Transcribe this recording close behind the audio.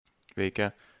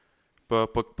veikia.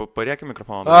 Pariek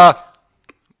mikrofoną.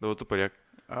 Dabar tu pariek.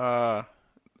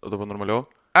 O dabar normaliau?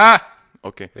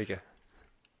 Ok. Veikia.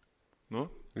 Nu?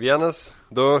 1,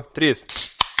 2, 3.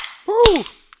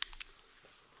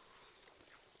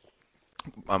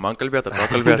 Man kalbėti, ar tau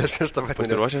kalbėti? Aš tą pat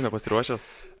Pasiruošęs, nepasiruošęs?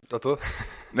 O tu?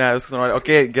 Ne, viskas normaliai.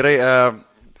 Ok, gerai.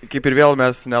 Kaip ir vėl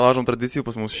mes nelaužom tradicijų,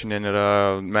 pas mus šiandien yra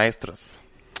meistras.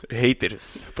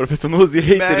 Hateris. Profesionalus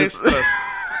hateris. Meistras.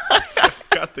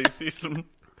 Ką taisysim?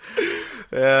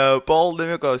 Paul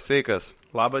Demiko, sveikas.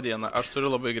 Labą dieną. Aš turiu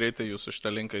labai greitai jūsų šitą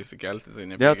linką įsikelti. Tai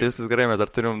Ne, tai viskas gerai, mes dar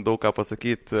turim daug ką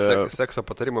pasakyti. Sekso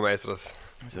patarimų meistras.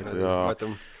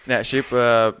 Matėm. Ne, šiaip,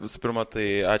 visų pirma,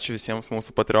 tai ačiū visiems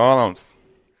mūsų patreonams.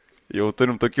 Jau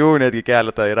turim tokių, netgi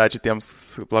keletą, ir ačiū tiems,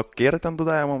 kiek ten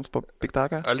dudavę mums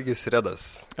piktaką? Algis Redas.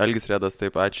 Algis Redas,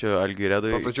 taip, ačiū Algiui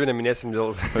Redui. Papadžių neminėsim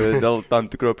dėl tam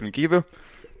tikrų aplinkybių.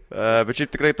 Bet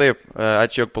šiaip tikrai taip,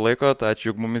 ačiū, jog palaikot,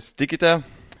 ačiū, jog mumis tikite.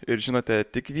 Ir žinote,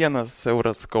 tik 1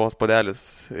 euras kavos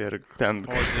puodelis ir ten...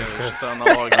 O, Dieve, šitą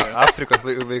analogiją. Afrikos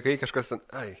vaikai kažkas ten...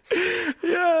 Ai.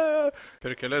 Yeah.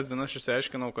 Per kelias dienas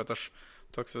išsiaiškinau, kad aš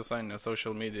toks visai ne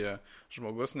social media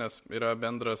žmogus, nes yra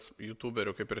bendras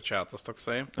youtuberių kaip ir chatas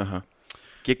toksai. Aha.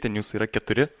 Kiek ten jūsų yra?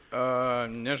 4?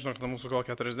 Nežinau, kad mūsų gal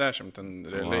 40 ten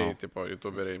realiai tipo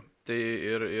youtuberiai. Tai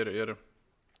ir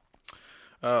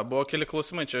buvo keli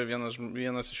klausimai, čia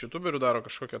vienas iš youtuberių daro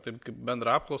kažkokią taip kaip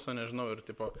bendrą apklausą, nežinau, ir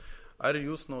tipo, ar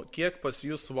jūs, kiek pas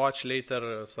jūs watch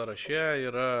later sąraše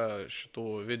yra šitų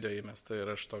video įmesta ir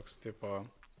aš toks, tipo,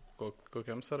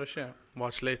 kokiam sąraše?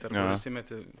 Watch later, kur jūs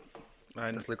įmeti?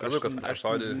 Tas laikas,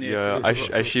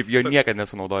 aš šiaip jo niekada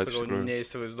nesunaudoju, iš tikrųjų.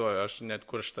 Neįsivaizduoju, aš net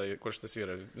kur šitas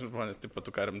yra. Žmonės taip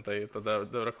pat karimtai, tada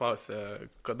dabar klausė,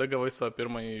 kada gavai savo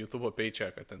pirmąjį YouTube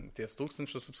paychecką, ten ties 1000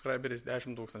 subscriberiais,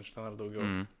 10 000 ten ar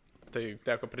daugiau. Tai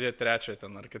teko pridėti 3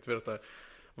 ten ar 4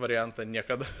 variantą,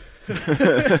 niekada.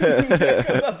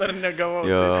 Niekada dar negavau.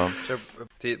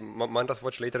 Tai man tas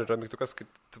watch later yra mygtukas,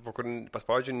 kur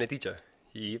paspaudžiu netyčia.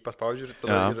 Jį paspaudžiu ir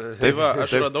tada... Tai va,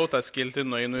 aš radau tą skiltį,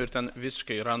 nueinu ir ten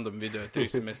visiškai random video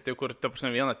 3 mesti, kur, ta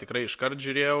prasme, vieną tikrai iškart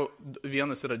žiūrėjau,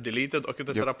 vienas yra deleted, o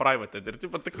kitas yra privated. Ir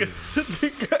taip pat, tai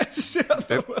ką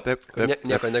šiandien? Taip.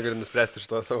 Nieko negaliu nuspręsti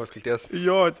iš to savo skilties.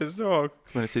 Jo, tiesiog.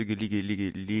 Manęs irgi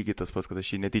lygiai tas pats, kad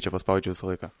aš jį netyčia paspaudžiu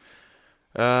visą laiką.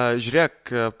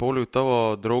 Žiūrėk, Pauliui,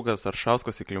 tavo draugas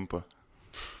Aršauskas įklimpa.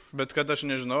 Bet kad aš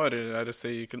nežinau, ar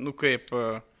jisai, kaip...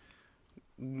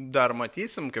 Dar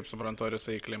matysim, kaip suprantu, ar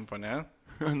jisai įklimpo, ne?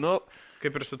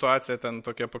 Kaip ir situacija ten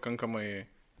tokia pakankamai,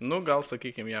 gal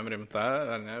sakykime, jam rimta,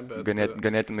 ar ne? Bet,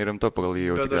 ganėtinai rimta pagal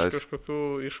jį jau tikriausiai. Bet aš kažkokių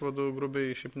išvadų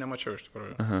grubiai šiaip nemačiau iš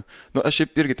tikrųjų. Aha. Aš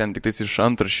šiaip irgi ten tik tais iš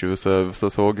antraščių visą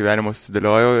savo gyvenimą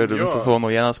susidėliojau ir visą savo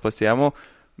naujienas pasiėmau,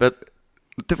 bet,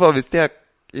 tipo, vis tiek,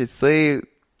 jisai,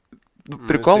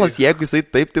 prikolas, jeigu jisai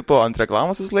taip, tipo, ant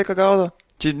reklamos visą laiką gaudo.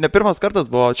 Čia ne pirmas kartas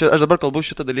buvo, čia aš dabar kalbu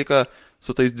šitą dalyką su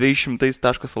tais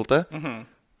 200.lt,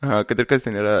 kad ir kas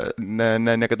ten yra,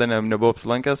 niekada nebuvo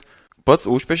apsilankęs. Pats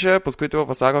užpešė, paskui tipo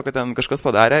pasako, kad ten kažkas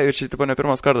padarė ir čia tipo ne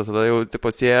pirmas kartas, tada jau tipo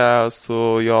sieja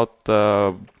su jo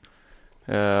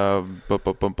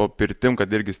pirtim,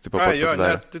 kad irgi tipo pats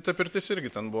pasidarė. Tai ta pirtis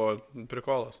irgi ten buvo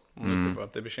prikolas,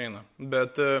 taip išeina.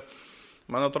 Bet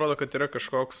man atrodo, kad yra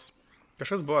kažkas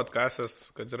buvo atkasęs,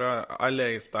 kad yra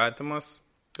alė įstatymas,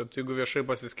 kad jeigu viešai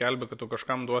pasiskelbė, kad tu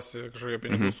kažkam duosi kažkokią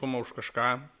pinigų sumą už kažką,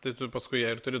 tai tu paskui ją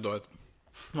ir turi duoti.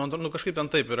 Man atrodo, kažkaip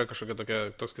ten taip yra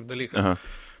kažkokia toks kaip dalykas. Aha.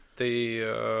 Tai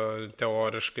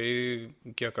teoriškai,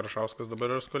 kiek Aršauskas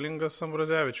dabar yra skolingas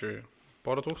Ambrozevičiui?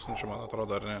 100,000, man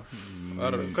atrodo, ar ne?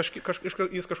 Ar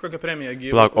jis kažkokią premiją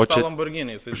gyvo už tą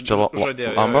Lamborghini, jis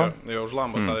žadėjo. Jau už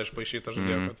Lambą tada išpaišytą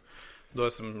žadėjo, kad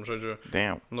duosim, žodžiu.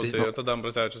 Damn. Tai tada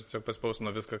Ambrozevičius tiesiog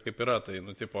paspausino viską kaip yra, tai,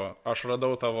 tipo, aš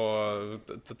radau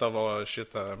tavo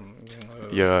šitą...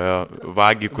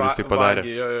 vagį, kuris tai padarė.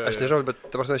 Aš nežinau, bet,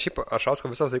 ta prasme, šiaip Aršausko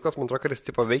visas veiklas, man atrodo, kad jis,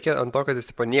 tipo, veikia ant to, kad jis,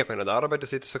 tipo, nieko nedaro, bet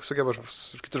jis tiesiog sugeba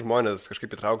kitus žmonės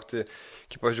kažkaip įtraukti.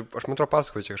 Kaip, aš man atrodo,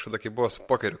 pasakoju čia kažkada, kai buvo su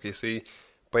pokeriu, kai jisai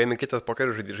paėmė kitas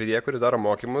pokerio žaidėją, kuris daro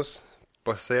mokymus,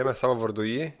 pasiėmė savo vardu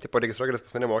jį, tipo, registruokitės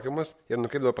pas mane mokymus ir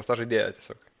nukreipdavo pas tą žaidėją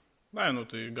tiesiog. Na,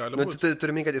 tai gali būti.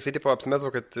 Turime, kad jisai tipo apsimetavo,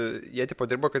 kad jie tipo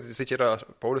dirbo, kad jisai čia yra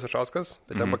Paulius Aršauskas,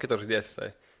 bet ten buvo kitas žaidėjas visai.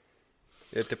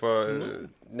 Ir tipo,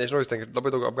 nežinau, jis ten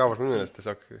labai daug apgavo žmonių, nes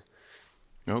tiesiog...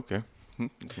 Ok.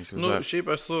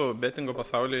 Šiaip esu betingo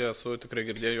pasaulyje, esu tikrai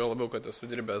girdėjau, jo labiau, kad esu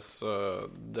dirbęs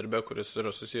darbe, kuris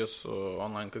yra susijęs su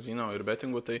online kazino ir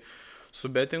betingu. Tai su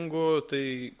betingu, tai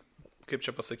kaip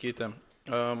čia pasakyti,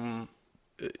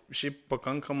 šiaip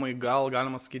pakankamai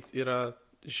galima sakyti, yra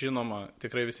žinoma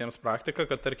tikrai visiems praktika,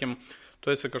 kad tarkim, tu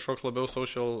esi kažkoks labiau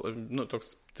social, nu,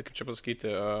 toks, tai kaip čia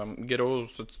pasakyti, geriau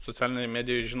socialinėje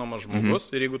medijoje žinomas žmogus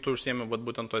ir jeigu tu užsiemi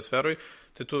būtent toj sferoj,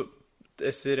 tai tu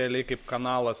esi realiai kaip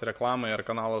kanalas reklamai ar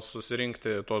kanalas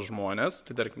susirinkti tos žmonės,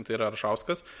 tai tarkim tai yra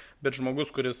Aršauskas, bet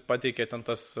žmogus, kuris pateikė ten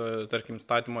tas, tarkim,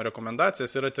 statymo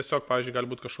rekomendacijas, yra tiesiog, pavyzdžiui,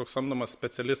 galbūt kažkoks samdomas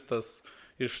specialistas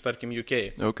iš, tarkim,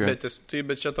 UK. Okay.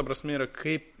 Bet čia ta prasme yra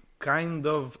kaip kind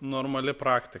of normali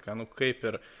praktika, nu kaip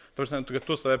ir, kad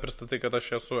tu save pristatai, kad aš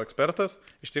esu ekspertas,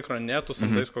 iš tikrųjų ne, tu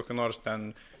samdais kokį nors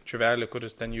ten čiuvelį,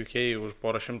 kuris ten UK už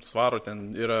porą šimtų svarų, ten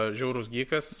yra žiaurus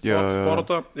gykas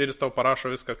sporto ir jis tau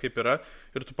parašo viską kaip yra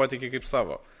ir tu pateiki kaip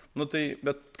savo. Nu tai,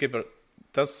 bet kaip ir,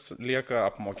 tas lieka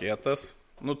apmokėtas,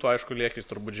 nu tu aišku lieki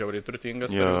turbūt žiauriai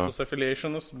turtingas per visus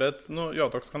affiliationus, bet, nu jo,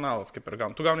 toks kanalas kaip ir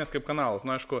gauni. Tu gaunies kaip kanalas,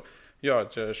 nu aišku, jo,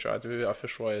 čia šiuo atveju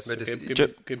afišuojasi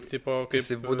kaip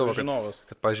žinovas.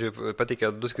 Kad, pavyzdžiui,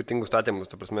 pateikė 2 skirtingus statymus,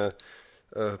 ta prasme,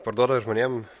 parduoda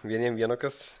žmonėm vieniem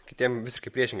vienokas, kitiem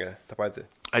visiškai priešingai tą patį.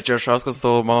 A čia Aršauskas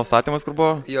tavo mano statymas, kur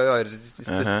buvo? Jo, ir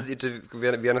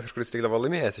vienas kažkuris teikdavo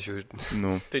laimėjęs iš jų.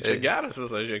 Nu. Tai čia geras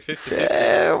visas, žiūrėk,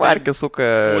 50-50. Varkė suka.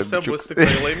 Pusė bus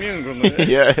tikrai laimingų. Nu.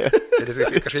 Tai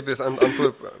kažkaip jis ant tų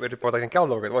ir po tokiam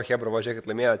keldavo, kad, hebra, važiuokit,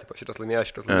 laimėjo, šitas laimėjo,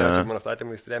 čia mano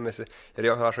statymais remiasi. Ir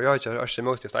jo rašo, čia aš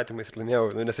remiausi ties statymais ir laimėjau,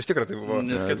 nes iš tikrųjų tai buvo.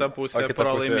 Nes kita pusė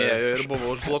pralaimėjo ir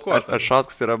buvo užblokuota.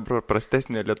 Aršauskas yra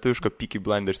prastesnė lietuviška Peaky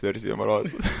Blinders versija,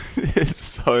 maros.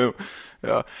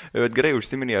 Jo, bet gerai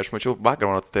užsiminė, aš mačiau vakar,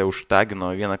 man tai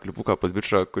užtagino vieną klipuką pas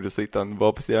bičą, kuris ten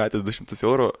buvo pasiėmęs 200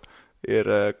 eurų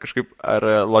ir kažkaip, ar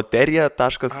loterija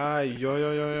taškas. Jo.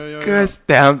 Kas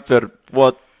ten per,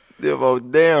 what,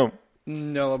 damn.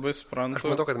 Nelabai suprantu.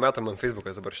 Aš matau, kad metam ant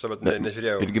Facebookas dabar šitą, bet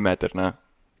nežiūrėjau. Irgi met, ar ne?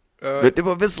 Bet tai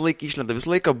buvo visą laiką išlenda,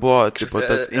 visą laiką buvo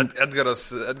tas... Edgaras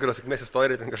sėkmės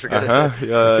istorija ten kažkokia.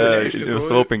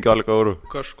 Investavau 15 eurų.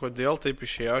 Kažkodėl taip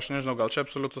išėjo, aš nežinau, gal čia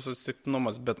absoliutus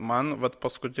atsitiktinumas, bet man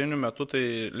paskutiniu metu, tai,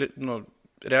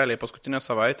 realiai paskutinę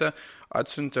savaitę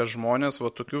atsiuntė žmonės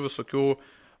tokių visokių,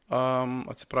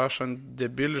 atsiprašant,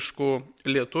 debiliškų,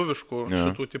 lietuviškų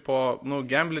šitų tipo,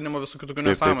 gamblinimo visokių tokių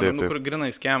nesąmonių, kur grinai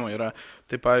skemai yra.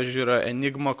 Tai, pavyzdžiui, yra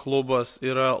Enigma klubas,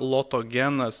 yra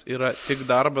Lotogenas, yra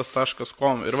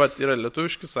tikdarbas.com ir yra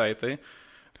lietuviški saitai.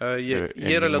 Jie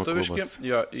yra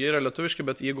lietuviški,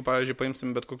 bet jeigu, pavyzdžiui,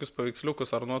 paimsim bet kokius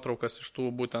paveiksliukus ar nuotraukas iš tų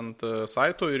būtent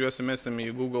saitų ir juos įmesim į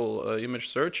Google Image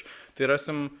Search, tai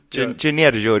rasim... Čia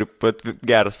nėra žiauri, pat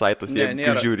geras saitas,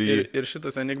 kaip žiūri jį. Ir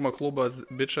šitas Enigma klubas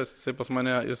bičas, jis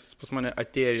pas mane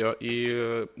atėjo į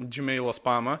Gmailo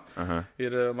spamą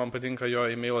ir man patinka jo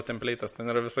emailo template'as, ten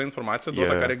yra visa informacija,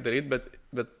 duota, ką reikia daryti,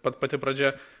 bet pati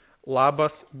pradžia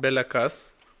labas belekas.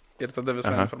 Ir tada visa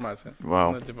informacija.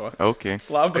 Wow. Okay.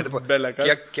 Labas,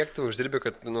 belekas. Kiek tu uždirbi,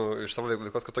 kad iš savo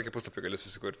veiklos, kad tokį puslapį gali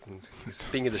susikurti?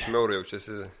 50 eurų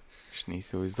jaučiasi. Aš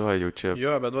neįsivaizduoju, jau čia.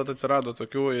 Jo, bet atsirado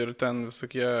tokių ir ten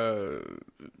visokie,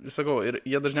 sakau, ir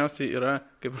jie dažniausiai yra,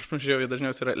 kaip aš pažiūrėjau, jie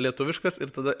dažniausiai yra lietuviškas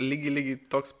ir tada lygiai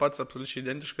toks pats absoliučiai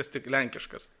identiškas, tik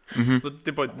lenkiškas.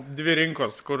 Tipo, 2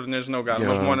 rinkos, kur, nežinau,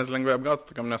 galima žmonės lengvai apgauti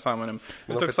tokiam nesąmonėm.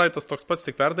 Tiesiog saitas toks pats,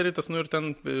 tik perdarytas, ir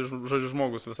ten, žodžiu,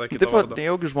 žmogus visai kitą vardą. Taip,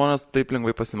 nejaugi žmonės taip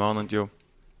lengvai pasimaunant jau.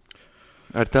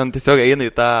 Ar ten tiesiog eina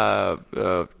į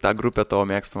tą grupę tavo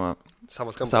mėgstamą?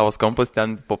 Savas kampas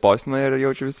ten paposina ir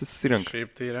jaučiu visi susirinka. Šiaip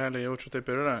tai realiai jaučiu taip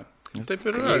ir yra. Taip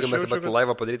ir yra. Jeigu mes dabar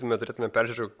laivą padarytume, turėtume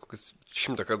peržiūrėti kokius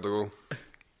 100 kartų daugiau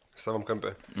savam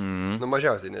kampė.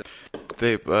 Mažiausiai net.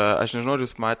 Taip, aš nežinau, ar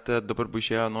jūs matėte, dabar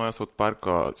išėjo naujas South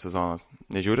Parko sezonas.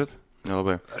 Nežiūrit?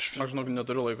 Nelabai. Aš žinau,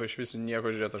 neturiu laiko iš visų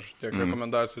nieko žiūrėti. Aš tiek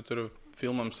rekomendacijų turiu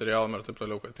filmam, serialam ir taip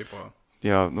toliau, kad tipo...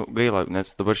 Jo, gaila,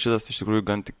 nes dabar šitas iš tikrųjų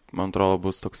gan tik, man atrodo,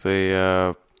 bus toksai...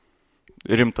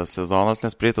 rimtas sezonas,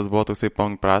 nes prieitas buvo toksai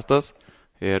prastas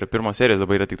ir pirmos serijos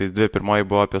dabar yra tik tais 2, pirmoji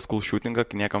buvo apie school shootingą,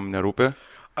 niekam nerūpi.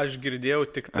 Aš girdėjau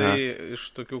tik tai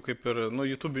iš tokių kaip ir,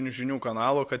 YouTube'inių žinių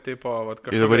kanalų, kad tipo,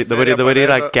 kažkokia dabar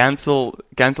yra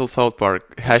cancel South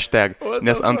Park, hashtag,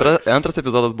 nes antras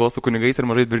epizodas buvo su kunigais ir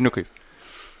mažais berniukais.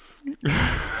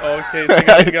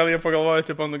 Tai gal jie pagalvoja,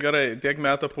 tipo, gerai, tiek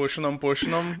metą pušinom,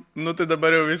 tai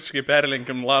dabar jau visiškai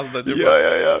perlenkim lasdą, tipo.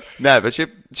 Jo. Ne, bet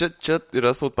šiaip čia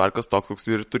yra South Parkas toks, koks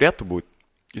ir turėtų būti.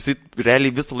 Jisai realiai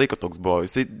visą laiką toks buvo.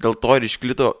 Jisai dėl to ir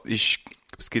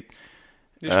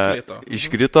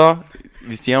iškrito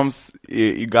visiems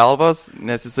į galvas,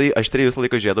 nes jisai aštriai visą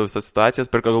laiką žiūrėdavo visas situacijas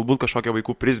per galbūt kažkokią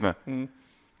vaikų prizmę.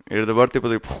 Ir dabar taip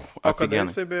pat o kada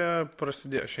jisai beje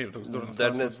prasidėjo? Šiaip toks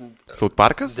durnas. South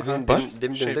Parkas?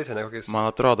 9-9, ne kokiais. Man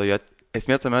atrodo,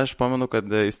 esmė tame aš pamenu, kad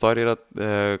istorija yra,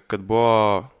 kad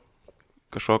buvo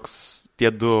kažkoks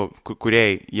tie 2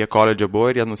 kūrėjai, jie koledže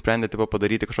buvo ir jie nusprendė tipo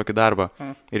padaryti kažkokį darbą.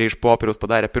 Ir jie iš popieriaus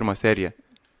padarė pirmą seriją.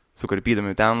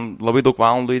 sukarpydami. Ten labai daug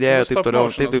valandų įdėjo, taip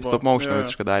toliau, taip stop motion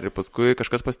visiškai darė. Ir paskui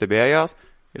kažkas pastebėjo jos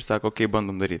ir sako, okei,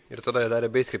 bandom daryti. Ir tada jie darė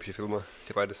Basecamp šį filmą,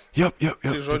 taip patys. Jop.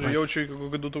 Tai žodžiu, jaučiu, iki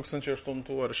kokį 2008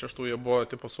 ar 2006 jie buvo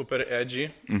tipo super edgy,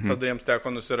 tada jiems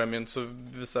teko nusiraminti su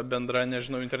visa bendra,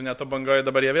 nežinau, interneto banga,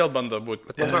 dabar jie vėl bando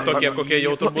būti tokie, kokie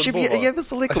jau turbūt buvo. Jie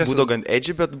visą laiką būdavo gan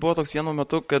edgy, bet buvo toks vienu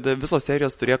metu, kad visos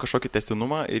serijos turėjo kažkokį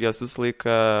testinumą ir jos visą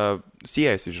laiką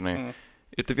siejasi, žinai.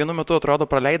 Ir tai vienu metu atrodo,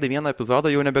 praleidai vieną epizodą,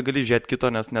 jau nebegali žiūrėti kito,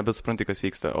 nes nebesupranti, kas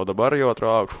vyksta. O dabar jau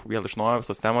atrodo, vėl iš naujo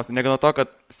visos temos. Negana to,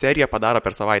 kad seriją padaro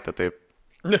per savaitę, taip.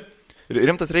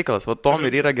 Rimtas reikalas. Va, Tom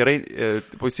ir yra gerai,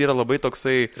 jis yra labai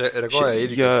toksai... Reaguoja į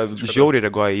įvykius. Jie žiauriai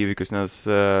reaguoja į įvykius, nes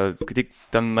tik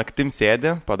ten naktim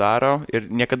sėdi, padaro ir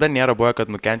niekada nėra buvę,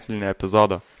 kad nukencelinė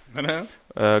epizodo.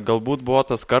 Galbūt buvo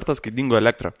tas kartas, kai dingo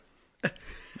elektra.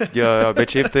 Bet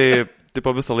šiaip tai...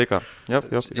 Tipo visą laiką.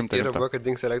 Rimta. Ir buvo, kad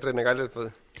dings elektra, negali...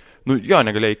 Nu,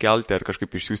 negalėjai kelti ar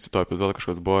kažkaip išsiųsti to epizodą,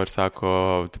 kažkas buvo ir sako,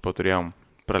 tipo, turėjom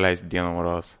praleisti dieną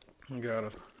moros.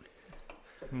 Geras.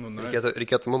 Nu,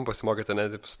 reikėtų mums pasimokyti, ne,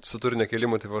 su turinio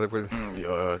kelimu, taip.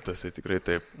 Jo, tas tikrai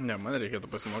taip. Ne, man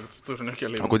reikėtų pasimokyti su turinio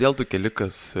kelimu. O kodėl tu keli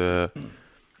kas...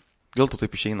 Gal tu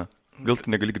taip išeina? Gal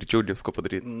tu negali greičiau visko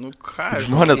padaryti? Nu, ką?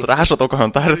 Žmonės rašo to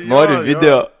komentarus, nori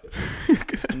video.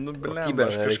 Nu, blem,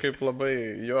 aš kažkaip labai,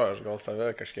 aš gal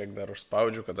save kažkiek dar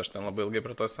užspaudžiu, kad aš ten labai ilgai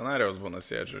prie to scenarijaus būna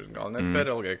sėdžiu, gal net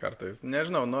per ilgai kartais.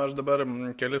 Nežinau, aš dabar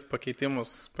kelis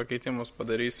pakeitimus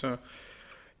padarysiu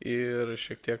ir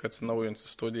šiek tiek atsinaujinsiu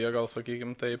studiją, gal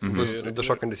sakykim taip. Bus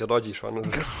dašokantis įdodžiai iš šono.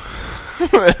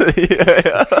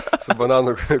 Su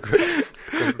bananu.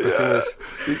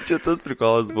 Čia tas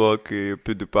prikolas buvo, kai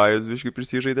PewDiePie'us biškai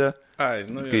prisižaidė.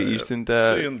 Kai išsiuntė...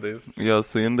 Su indais. Jo,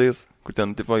 su indais, kur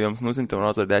ten, tipo, jiems nusintė,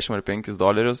 manau, ar 10 ar 5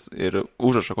 dolerius ir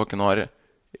užrašą kokį nori.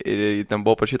 Ir ten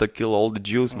buvo parašyta kill all the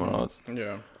Jews, manau.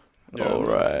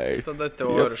 Alright. Tada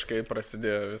teoriškai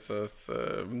prasidėjo visas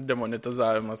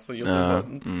demonetizavimas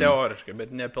YouTube. Teoriškai,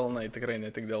 bet nepilnai, tikrai ne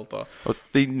tik dėl to. O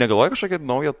tai negalvoji kažkokią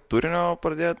naują turinio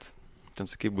pradėti? Ten,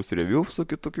 sakai, bus review su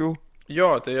kitokių?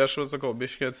 Jo, tai aš sakau,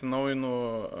 biškai atsinaujinu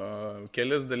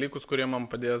kelis dalykus, kurie man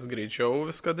padės greičiau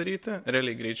viską daryti,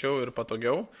 realiai greičiau ir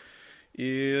patogiau.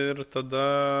 Ir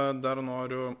tada dar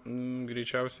noriu,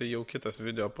 greičiausiai jau kitas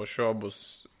video po šio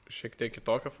bus šiek tiek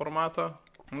kitokio formato.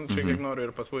 Šiek tiek noriu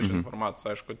ir pasvaičinti formatus,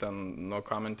 aišku, ten nuo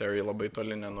commentary labai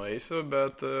toli nenueisiu,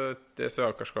 bet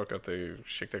tiesiog kažkokio tai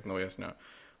šiek tiek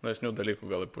naujesnių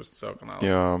dalykų gal įpūsti savo kanalą.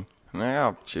 Jo.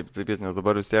 Šiaip taip, nes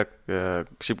dabar vis tiek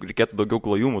šiaip reikėtų daugiau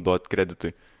klajumų duoti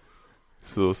kreditui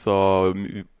su savo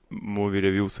movie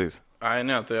reviewsais. Ai,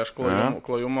 ne, tai aš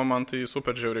klajumo man tai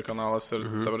super žiauri kanalas ir,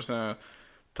 ta prasme,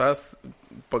 tas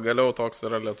pagaliau toks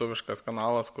yra lietuviškas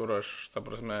kanalas, kur aš, ta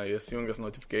prasme, įsijungęs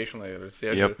notificationą ir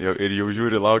sėdžiu. Ir jau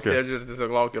žiūri, laukia. Sėdžiu ir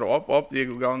tiesiog laukia ir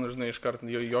jeigu gaunu, žinai, iš karto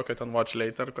jokio ten watch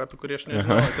later, apie kurį aš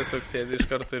nežinau, tiesiog sėdžiu iš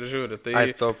karto ir žiūri. Tai...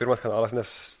 Ai, tavo pirmas kanalas,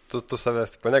 nes tu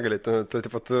savęs, tipo, negali, tu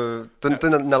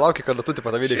nelauki, kada tu,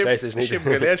 tipo, tą video išleisi, žinai. Šiaip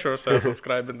galėčiau aš save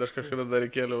subscribinti, aš kažkada dar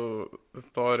įkėliau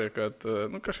istoriją, kad,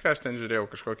 kažką aš ten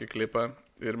žiūrėjau, kažkokį klipą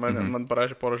ir man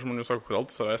parašė porą žmonių, sako, kodėl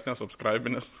tu savęs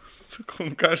nesubscribinęs, sakau,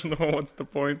 ką žinau, what's the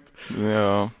point.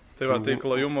 Yeah. Tai va, tai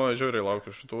klajumo žiūriai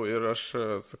laukiu šitų ir aš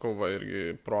sakau, va,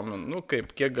 irgi prominau,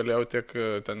 kiek galėjau, tiek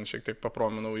ten šiek tiek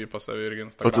paprominau jį pas save irgi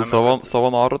Instagram'e. O tu savo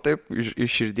norų taip,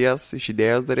 iš širdies, iš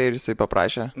idėjos darė ir jisai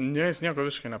paprašė? Ne, jis nieko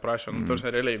visiškai neprašė.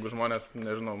 Tarsi realiai, jeigu žmonės,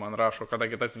 nežinau, man rašo, kada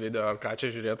kitas video, ar ką čia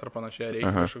žiūrėti, ar panašiai,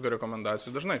 reikia kažkokių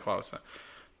rekomendacijų, dažnai klausia.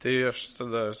 Tai aš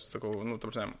tada sakau,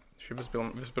 tarsi, šiaip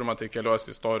vis pirma, tai kelios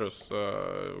istorijos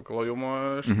klajumo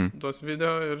tos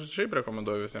video ir šiaip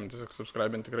rekomenduoju visiems tiesiog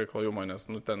subscribinti tikrai klajumo, nes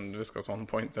ten viskas on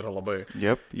point yra labai.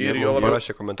 Ir jo labai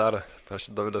rašė komentarą,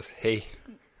 parašė Dovydas, hei,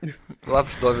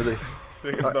 labas Dovydai.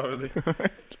 Sveikas Dovydai.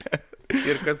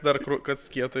 Ir kas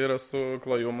kieta yra su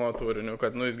klajumo turiniu,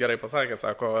 kad, jis gerai pasakė,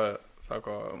 sako,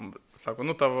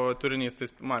 tavo turinys, tai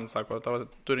man, sako, tavo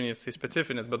turinys tai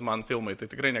specifinis, bet man filmai tai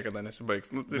tikrai niekada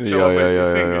nesibaigs. Tai čia labai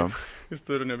teisingai. Jis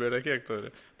turinio beveik kiek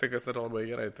turi. Tai kas yra labai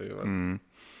gerai, tai va.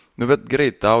 Bet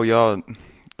gerai,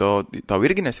 tau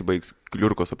irgi nesibaigs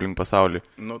kliurkos aplink pasaulį.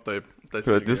 Taip.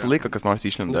 Visą laiką kas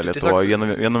nors išlenda Lietuvoje,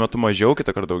 vienu metu mažiau,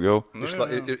 kitą kartą daugiau.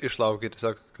 Išlaukia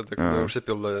tiesiog, kad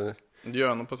užsipilda.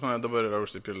 Jo, pas mane dabar yra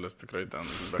užsipildęs tikrai ten.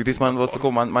 Kai man, sakau,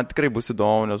 man tikrai bus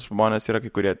įdomu, nes žmonės yra kai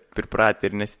kurie pripratę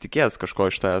ir nesitikės kažko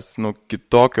iš tavęs,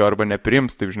 kitokio arba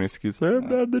neprims, taip žinai, sakys,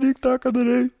 daryk tą, ką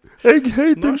darai. Hei,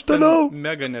 tai iš toliau.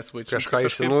 Mega nesvaičiu. Kažką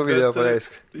iš senų video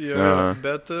paleisk.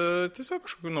 Bet tiesiog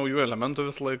kažkokių naujų elementų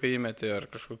visą laiką įmetė, ar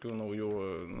kažkokių naujų,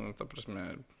 ta prasme,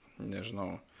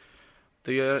 nežinau.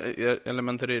 Tai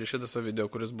elementariai ir šitas video,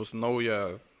 kuris bus nauja,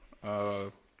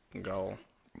 gal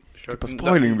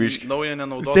Paspoiling biški. Nauja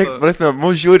nenaudota. Tiek, prasme,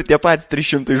 mūsų žiūri tie patys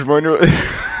 300 žmonių.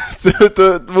 tu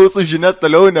mūsų žinia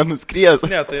toliau nenuskries.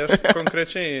 Ne, tai aš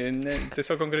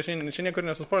tiesiog konkrečiai, čia niekur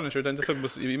nesuspoilinčiau, ten tiesiog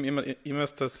bus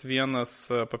įmestas vienas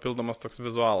papildomas toks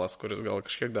vizualas, kuris gal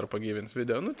kažkiek dar pagyvins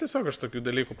video. Nu, tiesiog aš tokių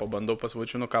dalykų pabandau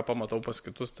pasvačiu, ką pamatau pas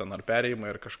kitus, ten ar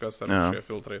perėjimai, ar kažkas, ar kažkokie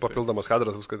filtrai. Papildomas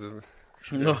kadras bus, kad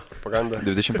propaganda.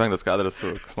 25 kadras su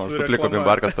pliko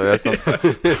bimbarkas stovės.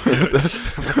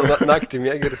 Naktį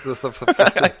mėgiris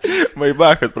apsistai.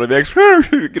 Maibakas prabėgs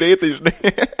greitai,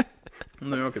 žinai.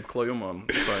 Nu jo, kaip klajumo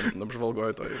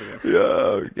apžvalgoju to irgi. Jo,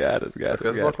 geras.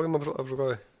 Kas buvo klajumo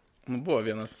apžvalgoju? Nu, buvo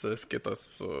vienas skitas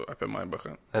apie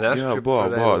Maibachą. Jo, buvo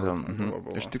ten.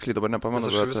 Aš tiksliai dabar nepamenu.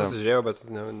 Aš visas žiūrėjau, bet...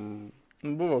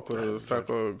 Buvo, kur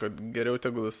sako, kad geriau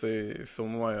tegul jisai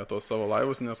filmuoja tos savo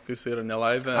laivus, nes kai jisai yra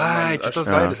nelaivė... Ai, čia tas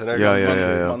bailis, ne?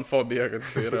 Man fobija, kad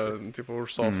jisai yra, tipo,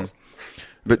 už sofos.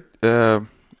 Bet,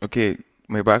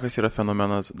 Maibachas yra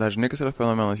fenomenas. Dažnai kas yra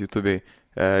fenomenas YouTube'ai.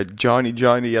 Johnny,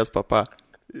 jas papa.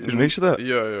 Žinai šitą?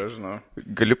 Jo, žinau.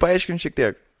 Gali paaiškinti šiek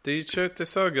tiek? Tai čia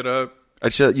tiesiog yra... Ar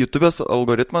čia YouTube'as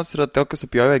algoritmas yra tokias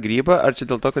supjovę grybą, ar čia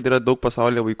dėl to, kad yra daug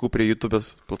pasaulyje vaikų prie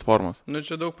YouTube'as platformos? Nu,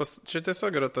 čia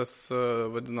tiesiog yra tas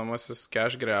vadinamasis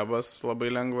cash grabas, labai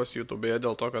lengvas YouTube'e,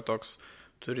 dėl to, kad toks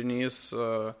turinys...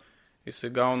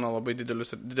 Jisai gauna labai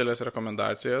didelės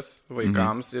rekomendacijas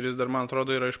vaikams ir jis dar, man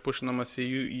atrodo, yra išpušinamas į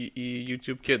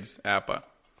YouTube Kids appą.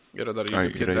 Yra dar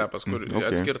YouTube Kids appas, kur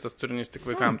atskirtas turinys tik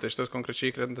vaikams. Tai šitas konkrečiai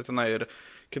krenta tenai. Ir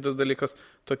kitas dalykas,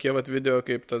 tokie video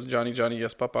kaip tas Johnny,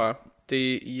 jas papa,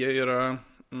 tai jie yra,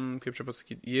 kaip čia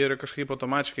pasakyti, jie yra kažkaip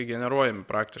automatiškai generuojami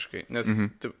praktiškai. Nes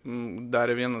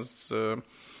darė vienas...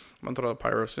 Man atrodo,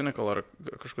 Pyro Cynical ar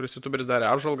kažkuris YouTuberis darė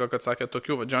apžvalgą, kad sakė,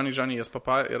 tokių, Johnny, jas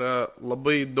papa yra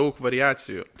labai daug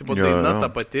variacijų. Tipo, daina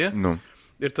ta pati.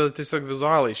 Ir tada tiesiog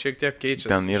vizualai šiek tiek keičiasi.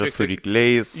 Ten yra su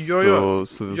rykliais,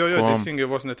 su viskom. Jo, teisingai,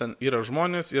 vos ne ten yra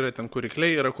žmonės, yra ten kur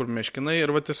rykliai, yra kur meškinai.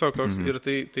 Ir va tiesiog toks, ir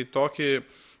tai tokį,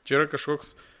 čia yra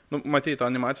kažkoks, matai, ta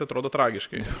animacija atrodo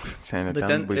tragiškai.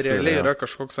 Ten realiai yra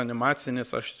kažkoks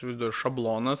animacinis, aš įsivaizduoju,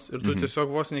 šablonas ir tu tiesiog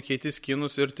vos nekeiti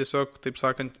skinus ir tiesiog, taip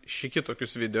sakant, šiki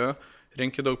tokius video,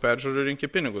 renki daug peržiūrų,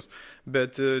 renki pinigus.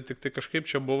 Bet tik tai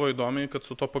kažkaip čia buvo įdomiai, kad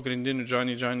su to pagrindiniu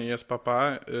Johnny, jas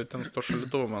papa, ten su to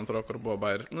šalituvu, man atrodo, kur buvo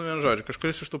bairis. Nu, vien žodžiu,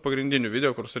 kažkuris iš tų pagrindinių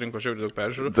video, kur surinko žiauriai daug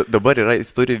peržiūrų. Dabar yra,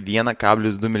 jis turi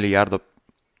 1,2 milijardo.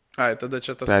 Ai, tada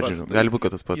čia tas pats. Gali būti,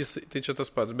 kad tas pats. Tai čia tas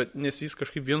pats, bet nes jis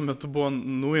kažkaip vienu metu buvo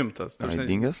nuimtas.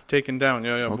 Dingęs? Taken down,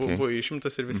 buvo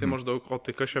išimtas ir visi maždaug, o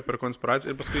tai kažkaip per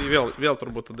konspiraciją ir paskui vėl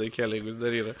turbūt tada įkėlė, jeigu jis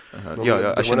dar yra. Jo,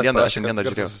 aš šiandieną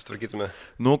žiūrėjau.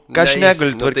 Nu, ką aš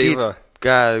negaliu tvarkyti,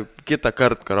 ką kitą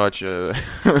kartą, karočią.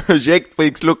 Žiūrėk,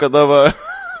 paiksliuką dava.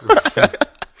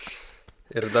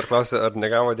 Ir dar klausė, ar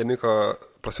negavo Demiko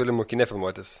pasiūlymų kine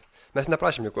filmuotis. Mes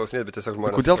neprašėm jų klausinėti, bet tiesiog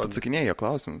žmonės... Kodėl tu atsakinėjai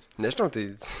klausimus? Nežinau, tai...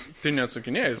 Tai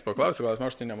neatsakinėjai, jis paklausė, gal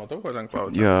aš tai nematau, ko ten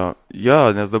klausė. Jo,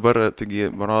 nes dabar, taigi,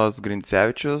 Marolas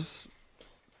Grincevičius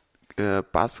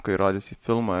pasakoja, rodėsi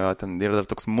filmą, jo, ten yra dar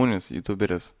toks Munis,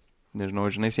 YouTuberis. Nežinau,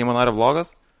 žinai, Seimo nario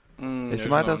vlogas? Esi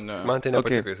matęs? Man tai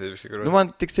nepatiko, jisai iš tikrųjų. Nu,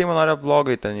 man tik Seimo nario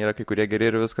vlogai, ten yra kai kurie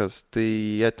geri ir viskas. Tai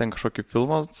jie ten kažkokį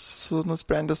filmą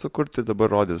nusprendė sukurti,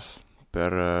 dabar rodys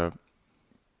per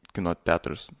kino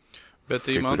teatrus. Bet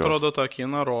tai, man atrodo, tą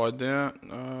kiną rodė,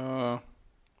 man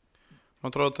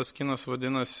atrodo, tas kinas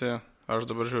vadinasi, aš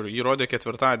dabar žiūriu, jį rodė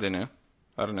ketvirtadienį,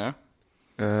 ar ne?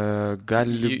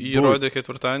 Gali būti. Jį rodė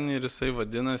ketvirtadienį ir jisai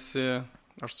vadinasi,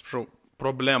 aš atsiprašau,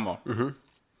 Problemo.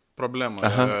 Problema.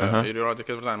 Ir įrodė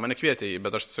ketvirtadienį. Mane kvietė jį,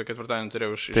 bet aš tiesiog ketvirtadienį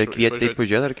turėjau Tai kvietė jį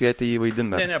pažiūrėti ar kvietė jį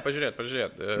vaidinti? Ne, pažiūrėt.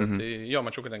 Tai jo,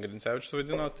 mačiau, kad ten Grincevičius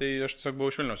vaidino, tai aš tiesiog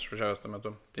buvau iš Vilniaus išvažiavęs tuo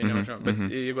metu. Tai nemačiau. Bet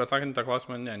jeigu atsakant tą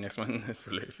klausimą, nieks man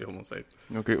nesiūlė į filmus eiti.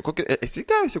 Esi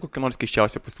gavęs kokį nors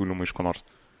keisčiausią pasiūlymą iš ko nors?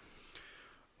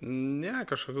 Ne,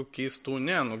 kažkokių keistų,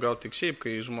 gal tik šiaip,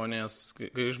 kai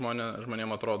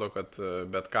žmonėm atrodo, kad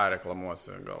bet ką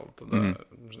reklamuosi, gal tada,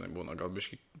 žinai, būna gal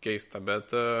biškai keista,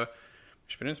 bet...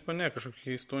 Iš principo ne, kažkokių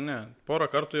keistų ne. Porą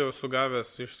kartų jau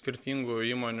sugavęs iš skirtingų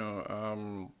įmonių,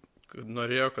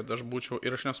 norėjo, kad aš būčiau,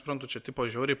 ir aš nesuprantu, čia tipo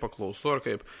žiauriai paklausu, ar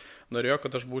kaip, norėjo,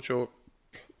 kad aš būčiau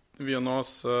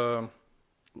vienos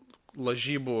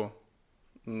lažybų,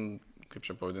 kaip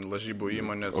čia pavadinti, lažybų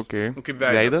įmonės. Okay. Kaip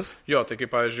veidas. Jo, tai kaip,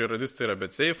 pavyzdžiui, radistai yra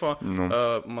Betseifo,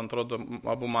 man atrodo,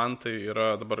 abu mantai yra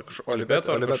dabar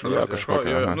Olibeto ar kažko.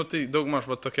 Nu, tai daugmaž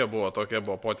tokia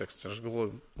buvo potekstė. Aš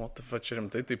galvoju, čia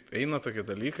rimtai taip eina tokie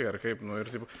dalykai, ar kaip,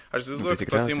 ir taip. Aš įsivaizduoju,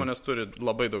 kad tos įmonės turi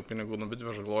labai daug pinigų, bet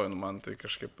aš galvoju, man tai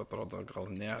kažkaip atrodo, gal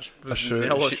ne, aš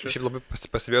nelošiu. Šiaip labai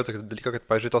pastebėjau tokį dalyką, kad,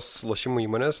 pavyzdžiui, tos lošimų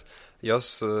įmonės,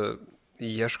 jos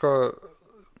ieško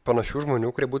panašių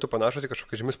žmonių, kurie būtų panašus į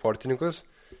kažkokius žymius sportininkus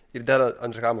ir dar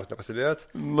ant reklamos, nepasibėjot?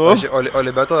 Nu.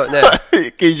 Olibeto, ne.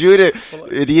 Kai žiūri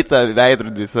rytą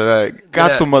veidrodį save, ką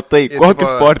tu matai, kokį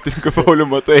sportininką Paulių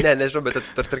matai? Ne, nežinau, bet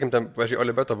tarkim, ten, pažiūrėjau,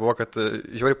 Olibeto buvo, kad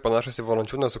žiūri panašus į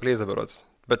Valančiūną su Kleiza berods.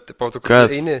 Bet, tu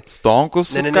kas eini...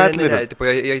 Stonkus su Katleriu? Ne, tipo,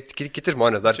 kiti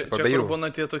žmonės dar, tipo, be jų. Čia būna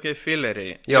tie tokie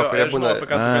fileriai. Jo, kurie būna... Apie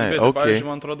ką tu kalbėti, pavyzdžiui,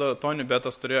 man atrodo, Tony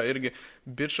Betas turėjo irgi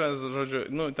bičas, žodžiu,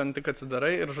 ten tik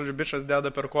atsidarai ir, žodžiu, bičas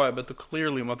deda per koją, bet tu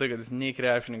clearly matai, kad jis nei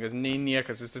krepšininkas, nei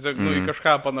niekas, jis tiesiog, į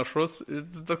kažką panašus,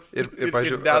 jis toks ir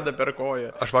deda per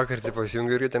koją. Aš vakar, tipo,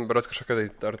 įsijungiu ir ten berods kažkokia,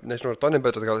 ar nežinau, ar Tony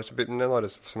Betas, gal aš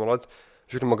nenoriu pasimaloti.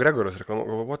 Žiūrėjau, McGregoras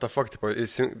reklamu, what the fuck, tipo,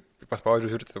 paspaudžiu,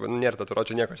 žiūrėti, tipo, nėra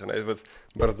tatuiruočio nieko čia, bet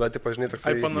barzda, tipo, žinai,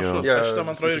 toksai... Ai, panašus, aš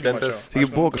tam atrodo irgi mačiau.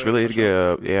 Taigi buvo kažkada irgi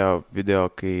ėjo video,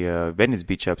 kai Venice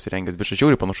Beach'e apsirengęs bičas,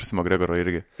 žiūri panašus į McGregoro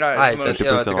irgi. Ai, ten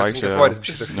tik svoris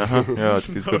biškas. Jo,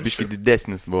 tik biškai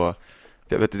didesnis buvo.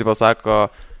 Bet, tipo,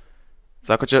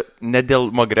 Sako, čia ne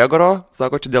dėl McGregoro,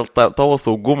 sako, čia dėl tavo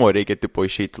saugumo reikia, tipo,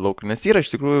 išeiti lauk. Nes yra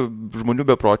iš tikrųjų žmonių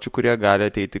bepročių, kurie gali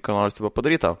ateiti, ką nors, tipo,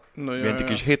 padaryti. Vien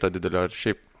tik iš heito didelio, ar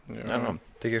šiaip.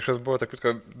 Taigi, kažkas buvo, tarp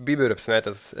kitko, Bieberį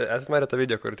apsimetęs. Esate matę tą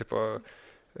video, kur, tipo...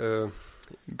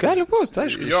 Gali būti,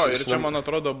 aišku. Jo, ir čia, man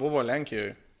atrodo, buvo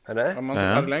Lenkijoje. Ne?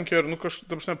 Ar Lenkijoje, ir,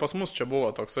 kažkaip pas mus čia buvo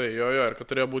toksai, jo, ir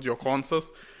kad turėjo būti jo konsas.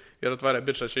 Ir atvarė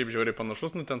bičas šiaip žiauriai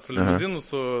panašus, ten su limuzinu,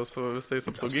 su visais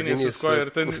apsauginiais, visko ir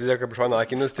ten... Užsidėjo kapišoną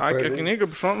akinius, tipo... Akiniai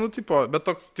kapišoną, tipo, bet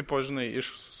toks, tipo, žinai, iš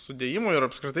sudėjimo ir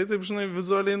apskritai, taip, žinai,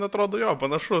 vizualiai atrodo jo,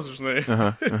 panašus, žinai.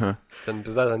 Ten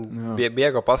pizda, ten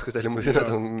bėgo paskui tą limuziną,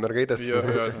 ten mergaitės. Jo,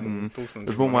 ten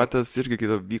tūkstantis. Aš buvau matęs irgi,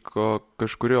 kai vyko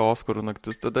kažkurio Oskarų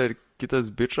naktis, tada ir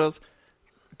kitas bičas,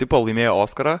 tipo, laimėjo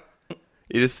Oskarą.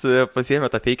 Ir jis pasiėmė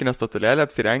tą feikinę statulėlę,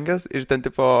 apsirengęs, ir ten,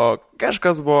 tipo,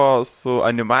 kažkas buvo su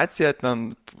animacija, ten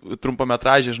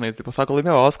trumpametražė, žinai, tipo, sako,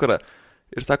 laimėjo Oskarą.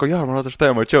 Ir sako, jo, manau, aš tai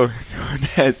mačiau.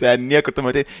 Ne, sen, niekur tu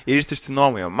matai. Ir jis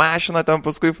išsinuomojo mašiną ten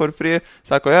paskui for free.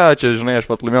 Sako, jo, čia, žinai,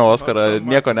 aš pat laimėjau Oskarą,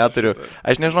 nieko neturiu.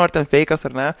 Aš nežinau, ar ten feikas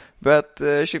ar ne, bet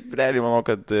šiaip realiai manau,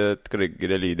 kad tikrai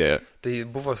realiai idėja. Tai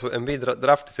buvo su NBA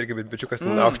draftis irgi, bet bičiukas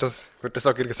ten aukštas, kur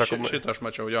tiesiog irgi sako... Šitą aš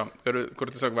mačiau, jo, kur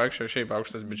tiesiog vaikščiojo šiaip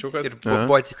aukštas bičiukas. Ir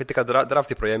buvo tik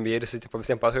draftai pro NBA ir jis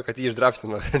visiems pasakojo, kad jį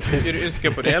išdraftino. Ir jis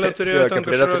kepurėlę turėjo ten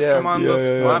kažkokios komandos,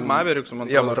 Mavericks,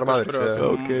 man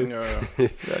atrodo.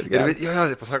 Ir jo,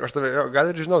 pasako, aš tave,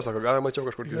 gal ir žinau, sako, gal mačiau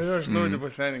kažkur. Jo, žinau, tai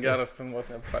paseniai geras ten vos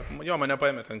nepatymų. Jo, mane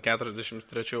paėmė ten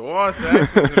 43, o,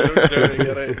 sveikinti,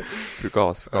 gerai.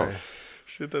 Prikolas.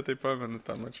 Šitą tai pamenu,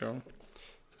 tą mačiau.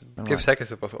 Kaip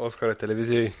sekėsi pas Oskarą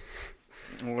televizijai?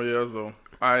 O, Jėzau.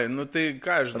 Ai, nu tai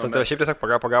ką, žinau. Tai šiaip tiesiog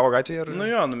pagavo gatvėje? Nu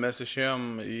jo, mes išėjom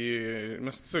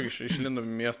mes tiesiog išlindom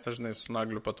į miestą, žinai, su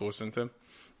Nagliu patausinti,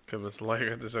 kai visą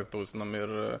laiką tiesiog tausinam ir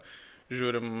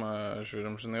žiūrim,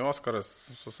 žinai, Oskaras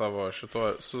su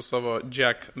savo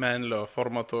Jack Manlio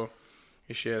formatu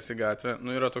išėjęs į gatvę.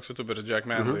 Nu, yra toks youtuberis Jack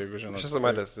Manlio, jeigu žinot. Aš esu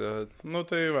matęs. Nu,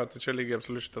 tai va, tai čia lygiai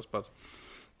absoliučiai tas pats.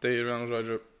 Tai ir vienu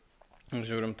žodžiu,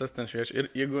 žiūrim, tas ten šviečia. Ir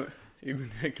jeigu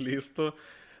neklystu,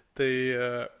 tai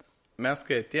mes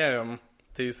kai atėjom,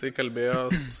 tai jisai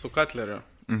kalbėjo su Katleriu.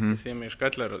 Jis ėmė iš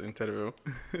Katlerio interviu.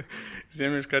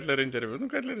 Nu,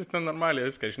 Katleris ten normaliai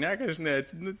viską šneka, žinai,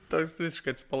 toks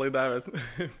visiškai atsipalaidavęs.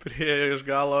 Priejo iš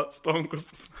galo Stonkus,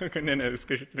 sako, ne,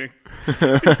 viską ištrink.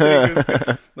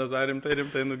 Na,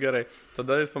 rimtai, nu gerai.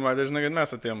 Tada jis pamatė, žinai, kad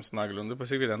mes atėjom su Nagliu. Nu,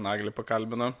 pasikvietė Naglį,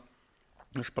 pakalbino.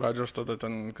 Iš pradžio aš tada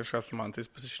ten kažkas su man tais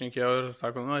pasišnekėjau ir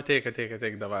sako, nu ateik,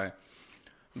 davai.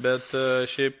 Bet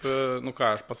šiaip, nu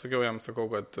ką, aš pasakiau jam, sakau,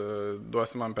 kad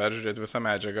duosi man peržiūrėti visą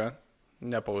medžiagą,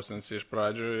 nepausinsi iš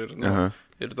pradžių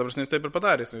ir dabar jis taip ir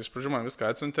padarys. Iš pradžių man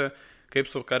viską atsiuntė,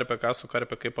 kaip su karpė,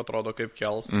 kaip atrodo, kaip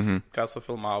kels, ką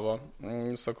sufilmavo.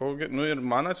 Sakau, nu ir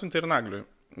man atsiuntė ir Nagliui,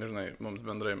 žinai, mums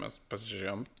bendrai mes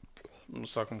pasižiūrėjom. Nu,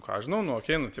 sakom, ką, žinau, nu,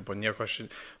 okei, tipo, nieko aš...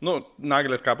 Nu,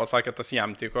 Naglis, ką pasakė, tas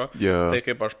jam tiko. Tai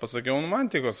kaip aš pasakiau, nu, man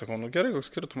tiko, sakau, nu, gerai, koks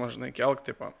skirtumas, žinai, kelk,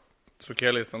 tipo,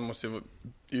 sukėlės ten mūsų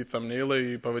į thumbnailą,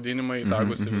 į pavadinimą, į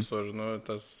tagus, į visur, nu,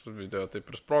 tas video taip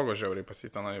ir sprogo žiauriai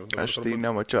pasitenai. Aš tai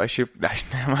nemačiau,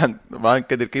 man,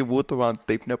 kad ir kaip būtų, man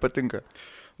taip nepatinka.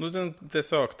 Nu, ten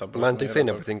tiesiog ta prasme. Man tai jisai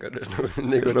nepatinka,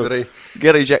 negu atvirai.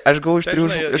 Gerai, žiūrėk, aš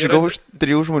gavau iš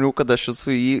 3 žmonių, kad aš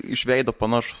esu jį iš veido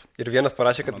panašus. Ir vienas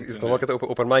parašė, kad jis galvoja, kad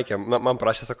open mic'e. Man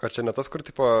parašė, sako, ar čia ne tas, kur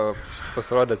tipo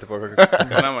pasirodė, tipo...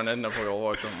 Ne, man net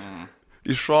nepagalvočiau.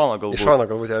 Iš šono galbūt. Iš šono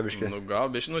galbūt, ja, biškai. Nu, gal,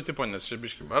 biškai, nu, tipo, nes čia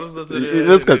biškai barzda.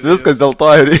 Viskas dėl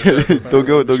to ir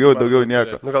daugiau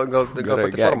nieko. Nu, gal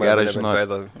pati forma. Gerai,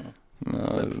 žinot.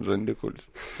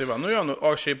 Žandikulis. Tai va, nu jo,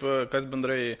 o šiaip, kas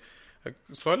bendrai...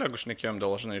 Su Olegu šnekėjom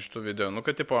dėl, žinai, šitų video. Nu,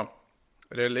 kad, tipo,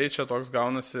 realiai čia toks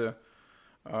gaunasi,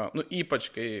 nu,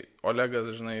 ypač kai Olegas,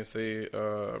 žinai, jisai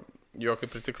jo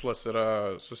kaip ir tikslas yra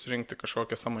susirinkti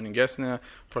kažkokią sąmoningesnę,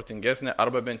 protingesnę,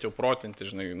 arba bent jau protinti,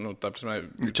 žinai, nu, ta prasme,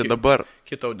 Čia dabar.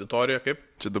 Kita auditorija, kaip?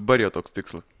 Čia dabar jo toks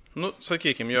tikslas. Nu,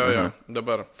 sakykime, jo,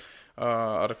 dabar.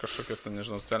 Ar kažkokias, ten,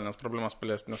 nežinau, socialinės problemas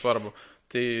paliesti, nesvarbu.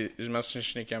 Tai mes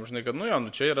šnekėjom, žinai, kad, nu,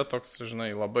 čia yra toks,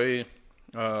 žinai, labai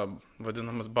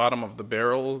vadinamas bottom of the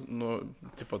barrel, nu,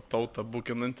 tipo tautą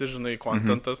bukinanti, žinai,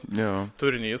 kontentas,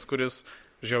 turinys, kuris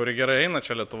žiauriai gerai eina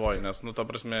čia Lietuvoje, nes, nu, ta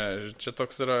prasme, čia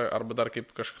toks yra, arba dar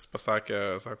kaip kažkas pasakė,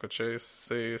 sako, čia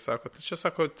jisai, sako, tai čia,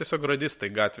 sako, tiesiog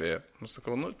radistai gatvėje. Nu,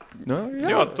 sakau, nu,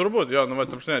 jo, turbūt, jo, nu, va,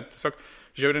 ta prasme, tiesiog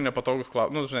žiauriai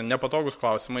nepatogus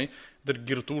klausimai, dar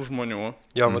girtų žmonių.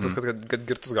 Jo, matas, kad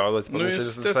girtus gaudo. Nu,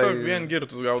 jis tiesiog vien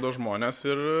girtus gaudo žmonės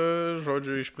ir,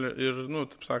 žodžiu, ir, nu,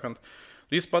 taip sakant,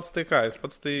 jis pats tai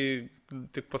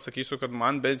tik pasakysiu, kad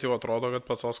man bent jau atrodo, kad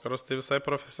pats Oskaras tai visai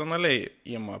profesionaliai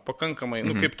ima, pakankamai,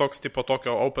 nu, kaip toks tipo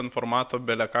tokio open formato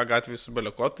beleka gatvėje su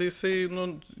beleko, tai jisai,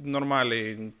 nu,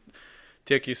 normaliai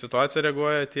tiek į situaciją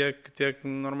reaguoja, tiek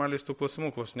normaliai tų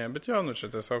klausimų klausinėja, bet jo, nu,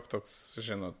 čia tiesiog toks,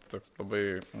 žinot, toks labai...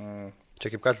 Čia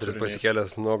kaip Katleris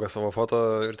pasikėlęs nuogą savo foto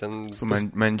ir ten... Su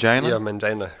Mendžaina? Jo,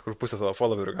 Mendžaina, kur pusę savo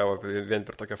followerių gavo vien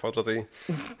per tokią foto, tai...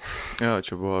 Jo,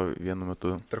 čia buvo vienu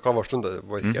metu. Per kovo 8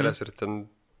 buvo įsikėlęs ir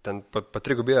ten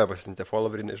patrigubėjo pasitintė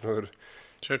followeriai, nežinau, ir...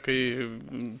 Čia kai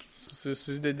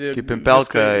susidėdė... Kaip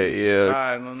pimpelka į...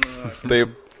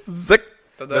 Taip, zik!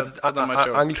 Tada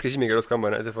mačiau. Angliškai žymiai geriau skamba,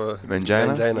 ne? Tipo,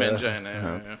 Mendžaina,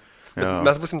 jo.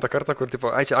 Mes būsim tą kartą, kur,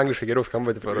 tipo, čia angliškai geriau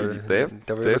skamba, tipo,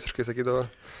 tėvai visiškai sakydavo.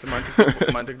 Tai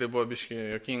man tik tai buvo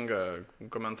biškai jokinga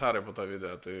komentarai po to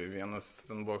video. Tai vienas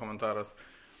ten buvo komentaras,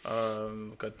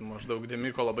 kad maždaug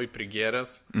Demiko labai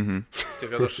prigėręs. Tai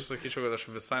kad aš sakyčiau, kad aš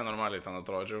visai normaliai ten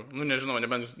atrodžiau. Nu, nežinau,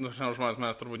 nebent žmonės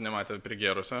manęs turbūt nematė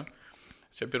prigėrusio.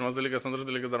 Čia pirmas dalykas, antras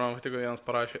dalykas, dar man patiko, vienas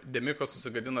parašė, Demiko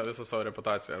susigadina visą savo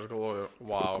reputaciją. Aš galvoju,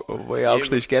 wow. Vai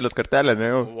aukštą iškėlęs kartelę, ne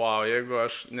jau? Wow, jeigu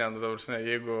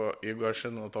aš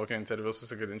nuo tokio interviu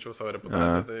susigadinčiau savo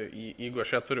reputaciją, tai jeigu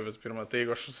aš ją turiu vis pirma, tai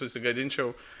jeigu aš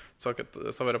susigadinčiau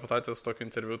savo reputaciją su tokio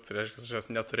interviu, tai reiškia, aš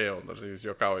jas neturėjau, dar jūs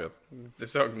juokaujat.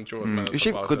 Tiesiog minčiuvas manęs paklausė.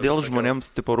 Šiaip, kodėl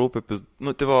žmonėms, tipo, rūpi,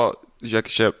 nu, tipo,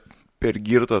 žiūrėk, čia per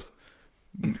girtas.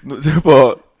 Nu,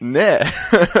 tipo, ne.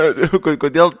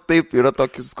 Kodėl taip yra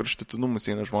tokius kraštutinumus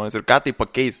eina žmonės ir ką tai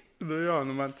pakeis? Nu jo,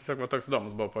 nu man tiesiog toks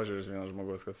įdomus buvo požiūris vienas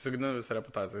žmogus, kad susigadina visą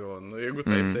reputaciją, galvoju, nu jeigu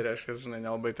taip, tai reiškia, žinai,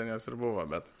 nelabai ten jos ir buvo,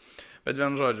 bet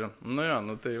vien žodžiu, nu jo,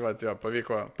 nu tai va, jo,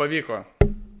 pavyko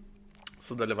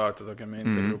sudalyvauti tokiame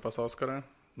interviu pas Oskarą,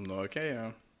 nu okei, jo.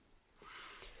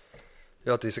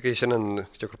 Jo, tai sakai, šiandien,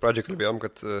 čia kur pradžiai kalbėjom,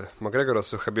 kad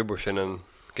McGregoras su Habibu šiandien,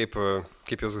 kaip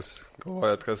jūs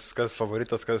galvojat, kas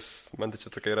favoritas, kas, man tai čia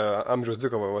tokia yra amžiaus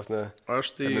dvikova, vos ne?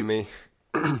 MMA.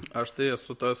 Aš tai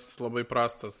esu tas labai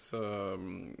prastas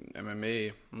MMA,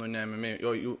 nu ne MMA,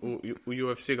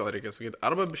 UFC gal reikia sakyti,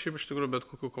 arba šiaip iš tikrųjų bet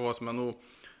kokių kovos menų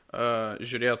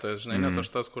žiūrėtojas, žinai, nes aš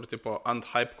tas, kur, tipo, ant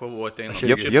hype kovų ateina. Aš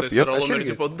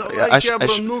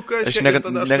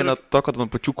negana to, kad nuo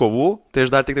pačių kovų, tai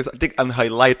aš dar tik ant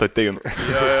highlight ateinu.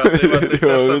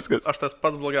 Aš tas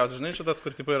pats blogiausias, žinai, čia tas,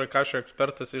 kur, tipo, yra kažkoks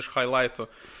ekspertas iš highlightų.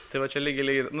 Tai va čia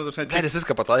lygiai, nu, taip, jis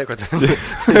viską pataiko.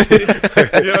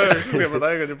 Jo, viską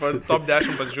pataiko, tipo, top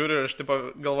 10 pasižiūriu ir aš, tipo,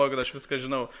 galvoju, kad aš viską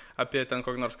žinau apie ten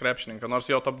kokį nors krepšininką,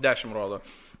 nors jo top 10 rodo.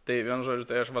 Tai vien žodžiu,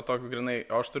 tai aš va toks grinai,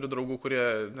 o aš turiu draugų, kurie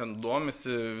ten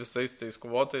domisi visais tais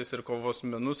kovotojais ir kovos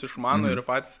menus išmano ir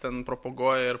patys ten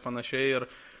propaguoja ir panašiai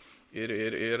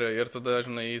ir tada,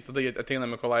 žinai, tada ateina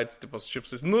Mikolaitis, tipo, su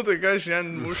čipsais, nu tai ką,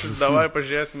 šiandien mūšis, davai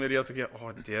pažiūrėsim ir jie tokie,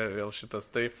 o dieve, vėl šitas,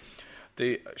 tai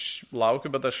aš laukiu,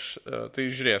 bet aš, tai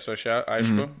žiūrėsiu aš ją,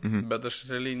 aišku, bet aš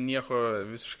realiai nieko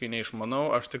visiškai neišmanau,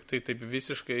 aš tik tai taip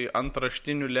visiškai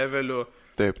antraštinių levelių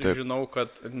žinau,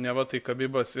 kad neva tai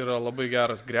Khabibas yra labai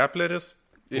geras grepleris.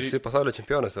 Jis pasaulio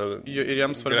čempionas. Ir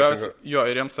jiems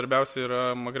svarbiausia yra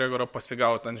McGregorą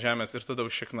pasigauti ant žemės ir tada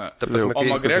užšikna. O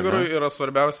McGregorui yra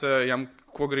svarbiausia jam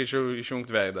kuo greičiau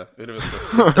išjungti veidą. Ir viskas.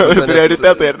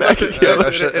 Prioritetai, ar ne?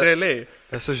 Realiai.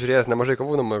 Esu žiūrėjęs nemažai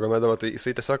kovų Nurmagomedovą, tai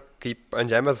jisai tiesiog, kaip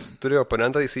ant žemės turėjo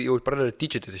oponentą, jisai jau pradeda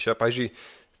tyčiotis iš jo. Pavyzdžiui,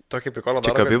 tokį prikolą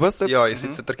daro. Čia Khabibas? Jo,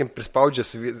 jisai, tarkim,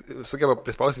 sugeba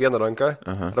prispausti vieną ranką,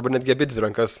 arba netgi abi dvi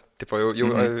rankas. Tipo, jau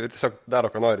tiesiog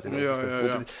daro, ką nori.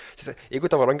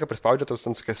 Jeigu tavo ranką prispaudžia, tu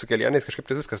su kelieniais kažkaip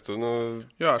tai viskas, tu, nu...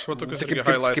 Jo, aš va tokius irgi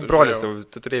highlightus. Kaip brolis,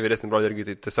 tu turėjai vyresnį brolį irgi,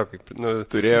 tai tiesiog, nu...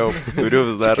 Turiu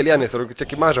vis dar. Su kelieniais, čia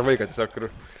kaip mažą vaiką,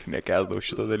 tiesiog... Nekesdavau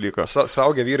šito dalyko.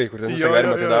 Suaugę vyrai, kur ten visą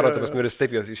gyvenimą tai daro, tai pas numeris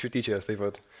taip jos iš jų tyčiojas, taip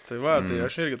pat. Tai va, tai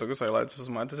aš irgi tokius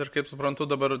highlightus matęs ir kaip suprantu,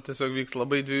 dabar tiesiog vyks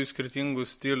labai dviejų skirtingų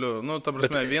stilių keliu. Nu, ta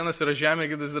prasme, vienas yra žemė,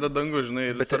 kitas yra dangus,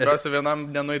 žinai, ir svarbiausia vienam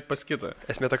nenueit pas kitą.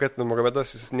 Esmė ta, kad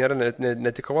Magomedas jis nėra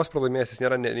ne tik kovos pralaimėjęs, jis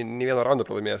nėra nei vieno raundo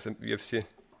pralaimėjęs UFC.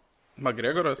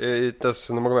 McGregoras? Tas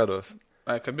Magomedas.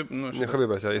 Ne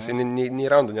Khabibas, jis nei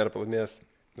raundo nėra pralaimėjęs.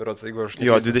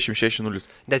 Jo, 26-0.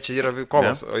 Ne, čia yra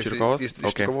kovas, o jis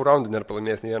iš kovų raundų nėra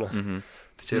pralaimėjęs nei vieno.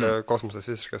 Tai čia yra kosmosas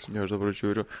visiškas. Jo, aš dabar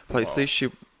žiūriu. Jisai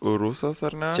šiaip rusas,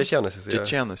 ar ne? Čečėnas jisai.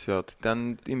 Čečėnas, jo. Tai ten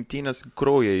imtynės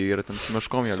kraujai yra, ten su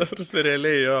meškom jie. Tarsi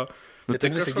realiai, jo. Nu,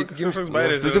 tai kažkoks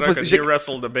bairis yra, kad he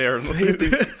wrestled the bear.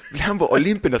 Lemba,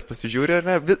 olimpinės pasižiūrė, ar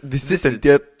ne? Visi ten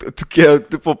tie tokie,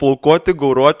 tipo, plaukoti,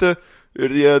 gauroti.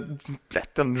 Ir jie,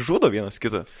 ten žudo vienas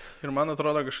kitą. Ir man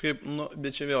atrodo kažkaip,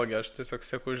 bet čia vėlgi, aš tiesiog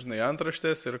seku, žinai,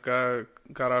 antraštės ir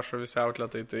ką rašo visi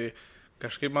outletai, tai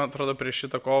kažkaip, man atrodo, prieš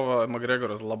šitą kovą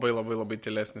McGregoras labai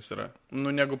tylesnis yra.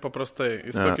 Negu paprastai.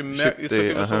 Jis tokį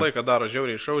visą laiką daro,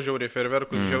 žiauriai šau, žiauriai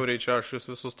fejerverkus, žiauriai čia aš jūs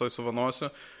visus toj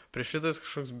suvanosiu. Prieš šitas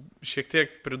kažkoks šiek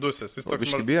tiek pridusęs. Jis toks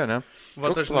biškį bijo, ne?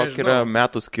 Koks yra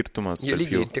metų skirtumas? Jie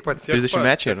lygiai, tik pat 30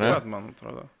 mečiai, ar ne? Man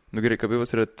atrodo. Nu gerai,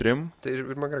 Khabibas yra 3. Tai ir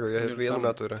McGregor, vienu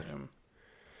metu yra.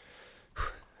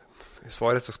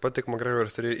 Svoris toks pat, tik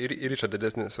McGregoras ir ryčia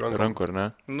didesnis rankų, ar ne?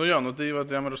 Nu jo, tai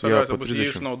jam ir svarbiausia bus jį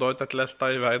išnaudoti,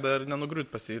 atleistą į veidą ir nenugriūt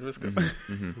pas jį ir viskas.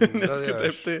 Nes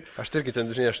kitaip tai... Aš irgi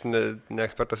ten, žinai, aš ne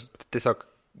ekspertas, tiesiog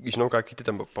žinau, ką kiti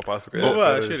ten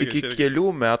papasakoja. Iki kelių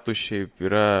metų šiaip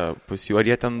yra pas jų, ar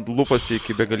jie ten lupasi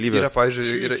iki begalybės? Yra,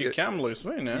 pavyzdžiui, iki kem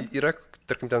laisvai, ne? Yra,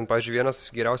 tarkim, ten, pavyzdžiui, vienas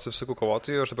geriausių visų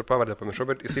kovotojų, aš dabar pavardę pamiršau,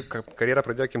 bet jisai karjerą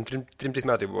pradėjo, kem 3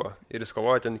 metai buvo. Ir jis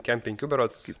kovojo ten kem 5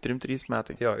 berots. 3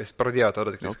 metai. Jo, jis pradėjo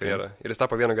tada tikrai karjerą. Ir jis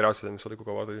tapo vienu geriausiu ten visų laikų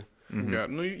kovotojų. Ja,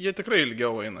 nu, jie tikrai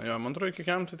ilgiau eina. Jo, man atrodo, iki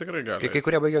kem tai tikrai gali. Kai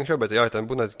kurie baigė anksčiau, bet jo,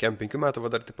 ten būna kem 5 metų,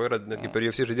 va dar tipo yra, netgi per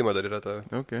UFC žaidimą dar yra ta.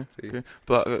 Okay.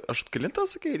 Aš kelintą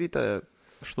sakė rytą?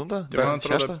 8? Tai man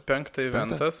atrodo 5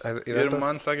 eventas. Ir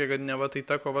man sakė, kad ne va tai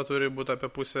ta kova turi būti apie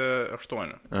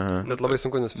 7:30. Bet labai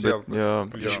sunku nuspėjau. Jo,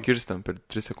 iškirstam per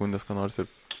 3 sekundės, ką nors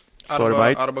ir...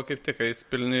 Arba kaip tik, eis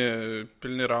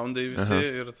pilni raundai visi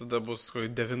ir tada bus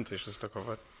 9 iš vis ta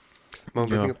kova. Man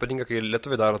patinka, kai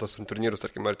lietuviai daro tos turnyrus,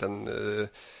 tarkim, ar ten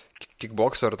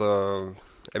kickbox ar to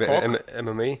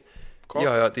MMA.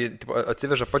 Jo, tai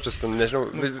atsiveža pačius, ten, nežinau,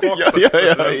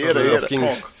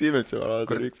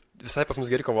 visai pas mus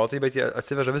geri kovotojai, bet jie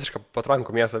atsiveža visišką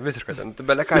patrankų mėsą, visišką ten,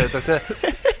 beleką, tose,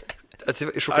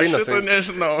 iš Ukrainos. Aš šito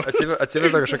nežinau.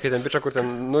 Atsiveža kažkokia ten bičia, kur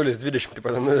ten 0-20,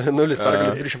 0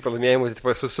 pergalį, 30 pralaimėjimų,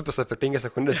 tai susipisa per 5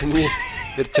 sekundės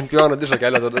ir čempiono dižą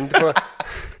kelia tada,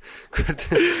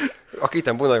 o kai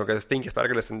ten būna kokias 5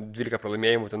 pergalės, 12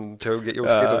 pralaimėjimų, ten čia jau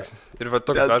skaitos. Ir va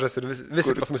tokias vežas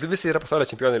ir pas mus visi yra pasaulio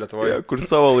čempionai Lietuvoje. Kur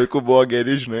savo laiku buvo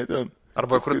geri, žinai, ten.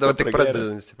 Arba kur dabar tik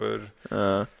pradedantis.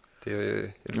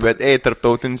 Bet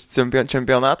tarptautinis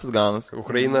čempionatas gaunas.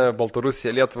 Ukraina,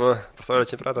 Baltarusija, Lietuva, pasaulio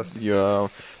čempionatas. Jo.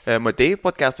 Matei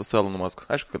podcastą su Elonu Musku?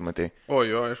 Aišku, kad matei. O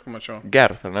jo, aišku, mačiau.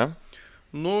 Geras, ar ne?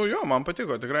 Nu jo, man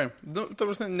patiko, tikrai. Ta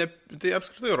prasme, tai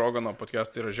apskritai Rogano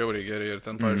podcastai yra žiauriai geri ir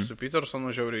ten, pavyzdžiui, su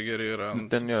Petersonu žiauriai geri yra.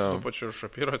 Ten jo. Su pačiu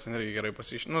Šapiro ten irgi gerai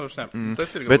pasiaiškinti. Nu,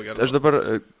 tas irgi labai gerai. Bet aš dabar,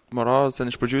 Moros,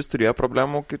 ten iš pradžių jis turėjo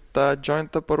problemų, kai tą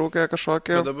jointą parūkė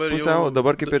kažkokią pusiau,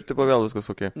 dabar kaip ir tipo vėl viskas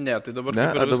ok. Ne, tai dabar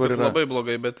kaip ir viskas labai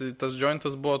blogai, bet tas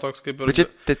jointas buvo toks kaip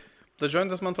ir... Tas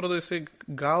jointas, man atrodo, jisai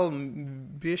gal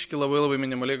biški labai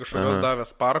minimaliai kažkokios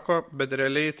davęs parko, bet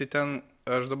realiai tai ten,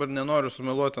 aš dabar nenoriu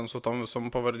sumiluoti ten su tom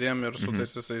visom pavardėm ir su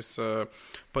tais visais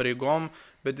pareigom,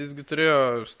 bet jisgi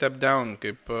turėjo step down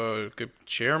kaip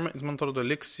chairman, jis man atrodo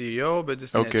lik CEO, bet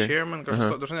jis ne chairman,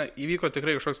 dažnai įvyko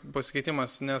tikrai kažkoks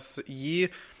pasikeitimas, nes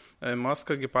jį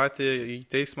Muskągi patį į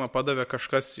teismą padavė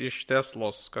kažkas iš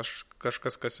Teslos,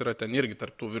 kažkas, kas yra ten irgi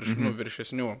tarptų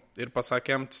viršesnių ir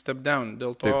pasakė jam step down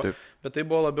dėl to, bet tai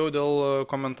buvo labiau dėl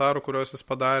komentarų, kuriuos jis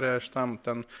padarė šitam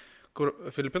ten, kur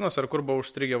Filipinuose ar kur buvo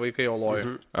užstrigę vaikai oloje.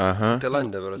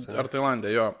 Tailandė, ar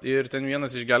Tailandė, jo. Ir ten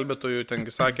vienas iš gelbėtojų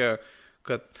tengi sakė,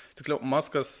 kad, tiksliau,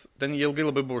 Muskas, ten jie ilgai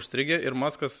labai buvo užstrigę ir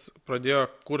Muskas pradėjo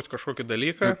kurti kažkokį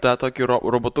dalyką. Ta tokį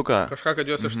robotuką. Kažką,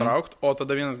 kad juos ištraukt, o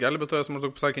tada vienas gelbėtojas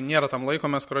maždaug pasakė, nėra tam laiko,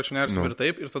 mes karočią nersim ir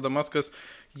taip, ir tada Muskas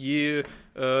jį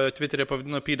Twitter'e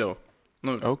pavadino pedo.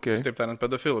 Nu, taip tariant,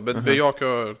 pedofilų, bet be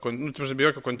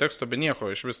jokio konteksto, be nieko,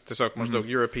 iš vis tiesiog maždaug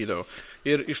you're a pedo.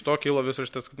 Ir iš to kilo visas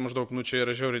šitas, kad maždaug, čia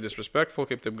yra žiauriai disrespectful,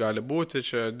 kaip taip gali būti,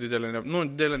 čia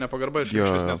didelė nepagarba iš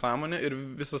vis nesąmonė ir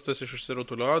visas tas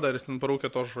išsirutuliojo, dar jis ten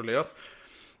parūkė tos žolės.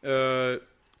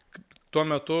 Tuo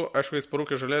metu, aišku, jis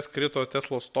parūkė žolės, krito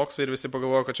Teslos stoksai ir visi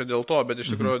pagalvojo, kad čia dėl to, bet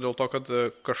iš tikrųjų dėl to, kad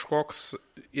kažkoks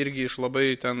irgi iš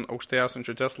labai ten aukštai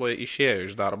esančių Tesloje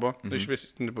išėjo iš darbo, iš vis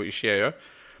išėjo.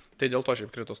 Tai dėl to šiaip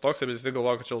kritos toksai, bet visi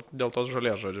galvoja, kad čia dėl tos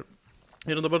žolės, žodžiu.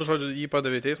 Ir dabar, žodžiu, jį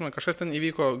padavė į teismą. Kažkas ten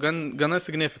įvyko gana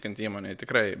significant įmonėje,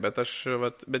 tikrai. Bet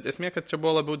esmė, kad čia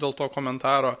buvo labiau dėl to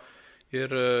komentaro ir,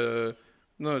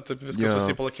 taip viskas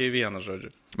susipalakė į vieną,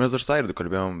 žodžiu. Mes dar Sairdu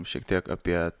kalbėjom šiek tiek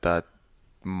apie tą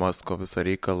Masko visą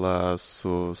reikalą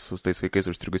su tais vaikais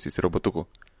užstrigusiais į robotukų.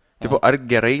 Tipo, ar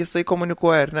gerai jisai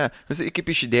komunikuoja, ar ne? Nes kaip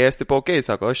iš idėjas, tipo, okei,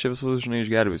 sako, aš čia visus, žinai,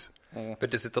 išgelbėsiu.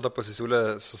 Bet jisai tada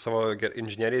pasisiūlė su savo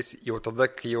inžinieriais jau tada,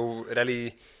 kai jau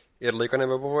realiai ir laiko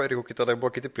nebebuvo, ir jau tada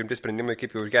buvo kiti priimti sprendimai,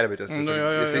 kaip jau išgelbėtis.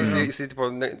 Jisai tipo,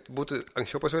 būtų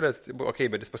anksčiau pasiūlęs, okei,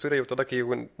 bet jis pasiūlė jau tada, kai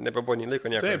jau nebebuvo nei laiko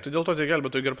nieko. Taip, tai dėl to tie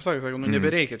gelbėtojai gerai pasakė, sako,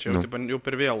 nebereikia, čia jau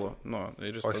per vėlų.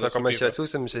 O sako, mes čia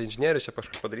atsiūsim, čia inžinierius, čia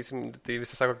kažką padarysim, tai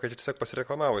visi sako, kad čia tiesiog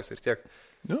pasireklamavo ir tiek.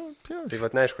 Tai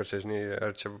vad neaišku, ar čia, žinai,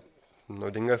 ar čia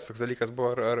naudingas toks dalykas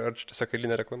buvo, ar čia tiesiog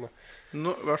eilinė reklama.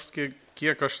 Aš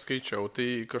kiek aš skaičiau,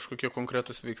 tai kažkokie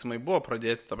konkretus veiksmai buvo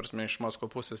pradėti, ta prasme, iš Masko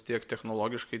pusės tiek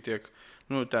technologiškai, tiek,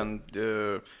 ten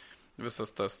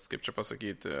visas tas, kaip čia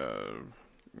pasakyti,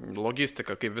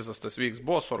 logistika, kaip visas tas vyks,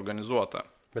 buvo suorganizuota.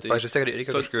 Bet, pažiūrėjau,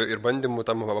 reikia kažkokių ir bandymų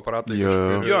tam aparatui.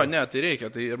 Tai reikia.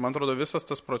 Tai ir, man atrodo, visas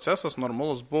tas procesas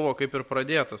normalus buvo kaip ir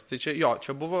pradėtas. Tai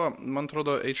čia buvo, man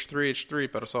atrodo, H3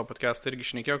 per savo podcastą irgi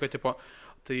šnekėjo, kad,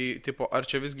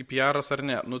 ar čia visgi PR'as ar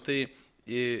ne.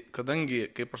 Kadangi,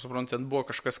 kaip aš suprantu, ten buvo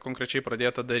kažkas konkrečiai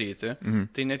pradėta daryti,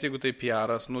 tai net jeigu tai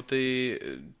PR'as, tai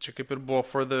čia kaip ir buvo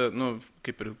for the,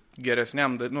 kaip ir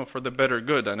geresniam, for the better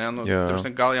good, ne?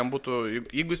 Gal jam būtų,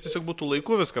 jeigu jis tiesiog būtų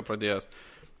laiku viską pradėjęs,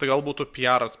 tai gal būtų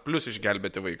PR'as plus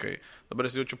išgelbėti vaikai. Dabar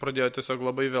jis jaučiu pradėjo tiesiog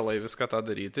labai vėlai viską tą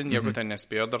daryti, nieko ten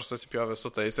nespėjo, dar susipjovė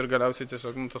su tais ir galiausiai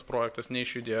tiesiog tas projektas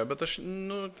neišjudėjo, bet aš,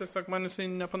 tiesiog man jisai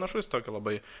nepanašus tokį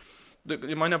labai.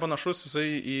 Man nepanašus jisai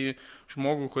į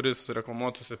žmogų, kuris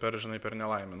reklamuotųsi per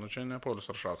nelaimę. Čia ne Paulius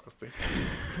Aršauskas, tai.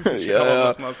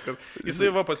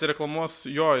 Jisai pasireklamuos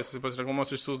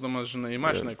išsiųsdamas, žinai, į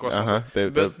mašiną į kosmosą.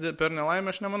 Bet per nelaimę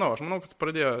aš nemanau. Aš manau, kad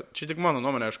pradėjo, čia tik mano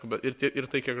nuomonė, aišku, ir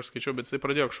tai, kiek aš skaičiau, bet jisai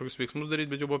pradėjo kažkokius veiksmus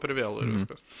daryti, bet jau buvo per vėlų ir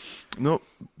viskas.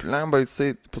 Lemba,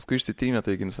 jisai paskui išsitrynė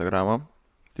tai Instagramą.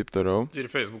 Taip toliau. Ir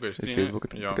Facebooką ištrynė. Facebooką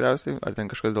tikriausiai. Ar ten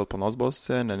kažkas dėl panos buvo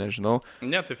scena, nežinau.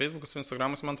 Ne, tai Facebookas su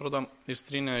Instagramas, man atrodo,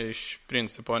 ištrynė iš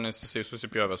principo, nes jisai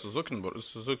susipjovė su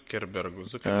Zuckerbergu,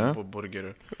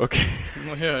 Zuckerbergeriu. Okay.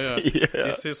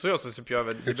 Jisai su juo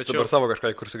susipjovė. Bet čia dabar savo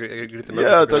kažką įkursi greitai.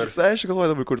 Toks, aš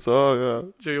galvoju dabar kursi.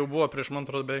 Čia jau buvo prieš, man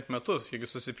atrodo, beveik metus,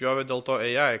 jeigu susipjovė dėl to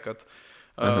AI, kad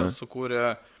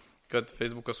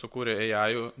Facebookas sukūrė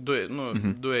AI-ų, du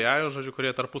AI-ų, žodžiu,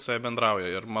 kurie tarpusavę bendrauja.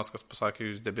 Ir Maskas pasakė,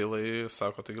 jūs debilai,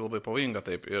 sako, tai labai pavojinga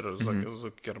taip. Ir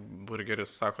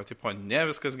Zuckerbergeris sako, ne,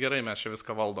 viskas gerai, mes čia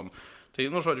viską valdom. Tai,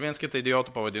 žodžiu, viens kitą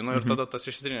idiotų pavadino ir tada tas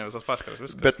išsitrynė visas paskyras.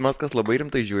 Viskas. Bet Maskas labai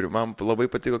rimtai žiūri. Man labai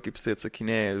patiko, kaip jisai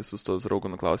atsakinėja visus tos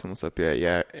Roganų klausimus apie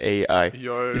AI.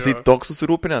 Jisai toks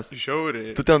susirūpinęs.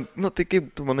 Žiauriai. Tu ten, tai kaip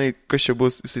tu manai, kas čia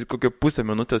bus, jisai kokią pusę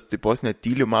minutės, tipos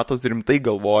netyli, matos rimtai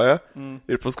galvoja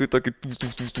ir paskui tokį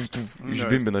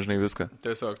išbimbina, žinai, viską.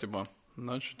 Tiesiog,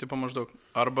 čia maždaug.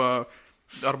 Arba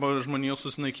žmonijos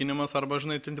susinaikinimas, arba,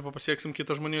 žinai, ten pasieksim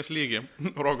kitą žmonijos lygį.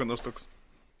 Roganas toks.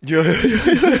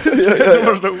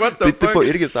 Maždaug, what the fuck? Tai,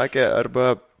 irgi sakė,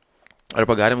 arba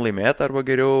galim laimėti, arba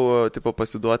geriau,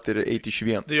 pasiduoti ir eiti iš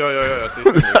vien.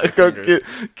 Teisingai.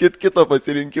 Kito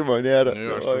pasirinkimo nėra.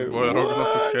 Aš buvo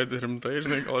Roganas toks sėdi rimtai,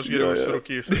 žinai, gal aš geriau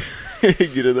užsirūkysiu.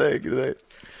 Girdai.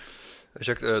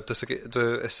 Žiūrėk, tu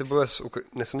esi buvęs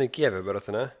nesenai Kijeve, berat,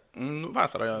 ne?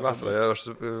 Vasarą.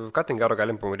 Ką ten gero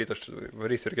galim pamatyti, aš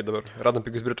varysiu irgi dabar. Radom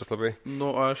pigius britus labai.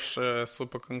 Aš esu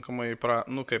pakankamai,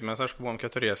 kaip mes, aišku, buvom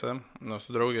keturiese,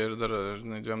 su draugė ir dar,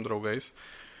 žinai, 2 draugais.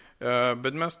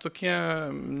 Bet mes tokie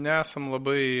nesam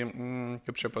labai,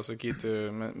 kaip čia pasakyti,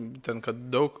 ten, kad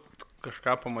daug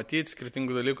kažką pamatyti,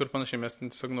 skirtingų dalykų ir panašiai. Mes ten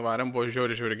tiesiog nuvarėm, buvo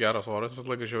žiauriai geras oras, vis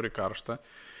laiką žiauriai karšta.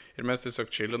 Ir mes tiesiog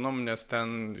čilinom, nes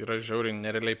ten yra žiauriai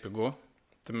nerealiai pigu.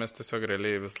 Tai mes tiesiog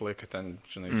realiai visą laiką ten,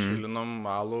 žinai, čilinom,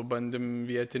 alų bandėm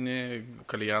vietinį,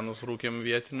 kaljanus rūkėm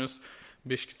vietinius,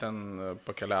 biški ten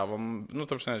pakeliavom,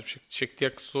 šiek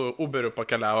tiek su Uberiu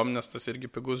pakeliavom, nes tas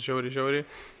irgi pigus žiauriai.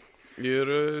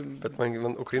 Bet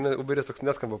man Ukraina Uberis toks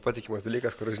neskamba patikimas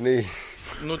dalykas, kur, žinai...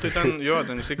 Tai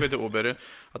ten įsikvietė Uberį,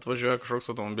 atvažiuoja kažkoks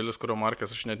automobilis, kurio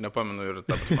markės aš net nepamenu ir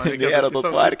man reikėjo tos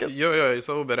markės. Į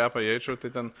savo Uberį paėčiau,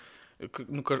 tai ten,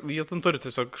 jie ten turi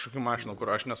tiesiog kažkokį mašiną,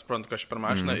 kur aš nesuprantu, kas per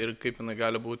mašiną ir kaip jinai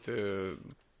gali būti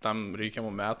tam reikiamų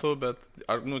metų, bet,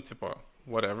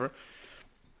 whatever.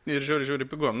 Ir žiauriai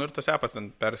piguom. Ir tas appas ten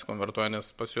persikonvertuoja,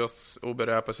 nes pas juos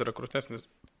Uberio appas yra krūtesnis,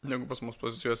 negu pas mus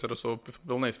juos yra su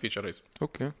pilnais feature'ais.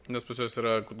 Okay. Nes pas juos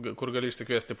yra, kur gali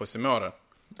išsikviesti pasimiorą.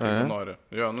 jeigu nori.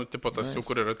 Jo, nu, tipo tas jau,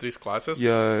 kur yra 3 klasės,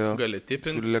 gali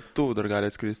tipinti. Su lėktuvu dar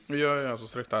gali atskristi. Jo, su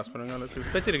sraigtasparniu gali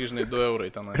atskristi. Bet irgi, žinai, 2 eurai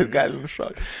tenai. Galim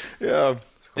šokti. Jo.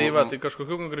 Tai va, tai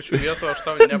kažkokių konkrečių vietų aš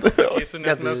tau nepasakysiu,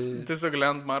 nes mes tiesiog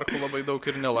landmarkų labai daug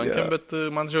ir nelankėm, bet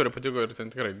man žiauriai patiko ir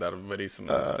ten tikrai dar varysim,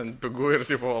 nes ten pigu ir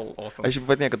tipo awesome. Aš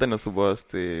pat niekada nesu buvęs,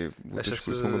 tai aš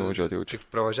esu smagu nuvažiuoti jaučiu.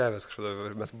 Tik pravažiavęs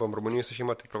kažkada, mes buvom Rumunijos su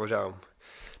šeima, tai pravažiavom.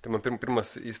 Tai man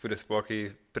pirmas įspūdis buvo, kai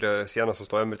prie sienos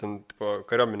sustojom ir ten tipo,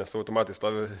 kariuomenė su automatai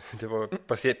stovi tipo,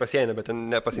 pasienė, bet ten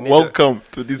nepasienė. Welcome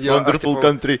to this wonderful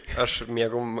country. Aš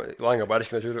mėgom langą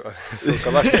barškiną, žiūriu, su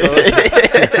kalaškiną.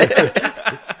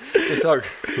 Tiesiog.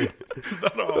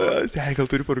 Sei, gal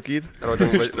turi parūkyti?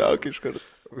 Ištraukį iš karto.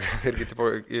 Irgi, tipo,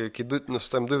 kai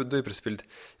nustojom dujų prisipilti.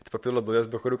 Tai papildo dujas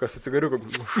be kuriukas su cigariuku.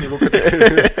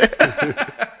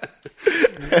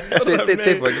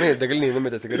 Taip, žinai, degaliniai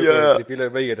numetė cigariuką, pripylė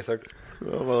baigė tiesiog.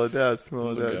 Maladės,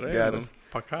 geras.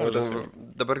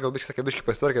 Dabar gal biškai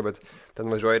pasitvarkė, bet ten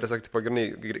važiuoja tiesiog, tipo,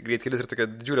 greitkelis ir tokia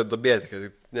didžiulė duobė,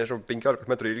 nežinau, 15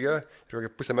 metrų ilgio ir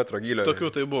kokia pusę metro gylio. Tokių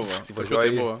tai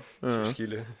buvo.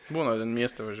 Būna, ten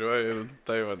miestą važiuoja ir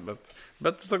tai va,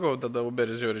 bet sakau, tada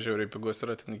Uberis žiauriai pigus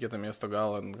yra, ten kitą miesto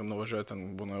galą, nuvažiuoja, ten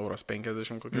būna euros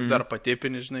 50 kokį, dar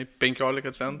patėpini, žinai,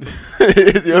 15 centų.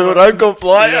 Jau rankom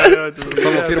ploja.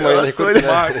 Savo firmą jau nekurti.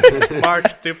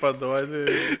 Marks tipą duodi.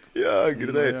 Jo,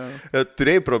 girdai.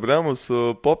 Turėjai problemų su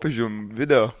popiežium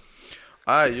video.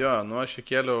 Jo, nu aš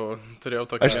įkėliau, turėjau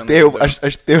tokį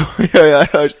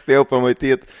aš spėjau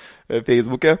pamatyti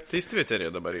Facebook'e. Tai jis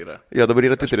Twitter'e dabar yra. Jo, dabar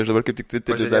yra Twitter'e, aš dabar kaip tik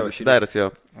Twitter'e daręs jo.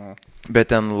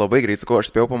 Bet ten labai greit, sakau, aš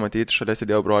spėjau pamatyti, šalia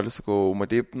sėdėjau brolius, sakau,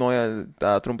 matai naują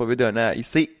tą trumpą video, ne,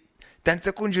 jisai, ten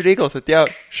sekundžių reikalas atėjo,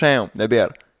 šiandien,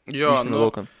 nebėra. Jo,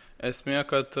 esmė,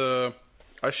 kad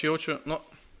aš jaučiu,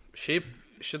 šiaip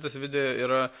šitas video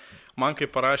yra, man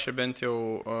kaip parašė bent jau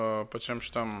pačiam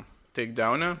šitam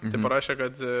takedown'e, tai parašė,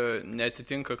 kad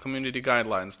netitinka community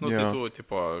guidelines. Tai tų,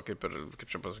 tipo, kaip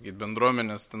čia pasakyti,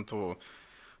 bendruomenės, ten tų...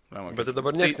 Bet tai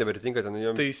dabar niekas nebetitinka ten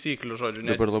jom. Taisyklių, žodžiu.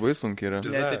 Dabar labai sunkiai yra.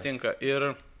 Netitinka. Ir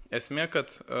esmė,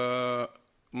 kad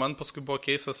man paskui buvo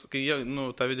keisas, kai jie,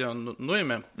 tą video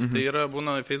nuėmė, tai yra,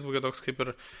 būna Facebook'e toks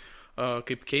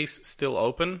kaip case still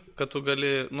open, kad tu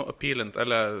gali, apylint,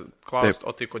 klausti,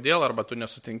 o tai kodėl, arba tu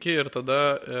nesutinki ir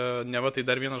tada neva tai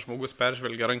dar vienas žmogus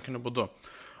peržvelgia rankiniu būdu.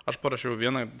 Aš parašiau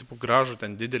vieną gražų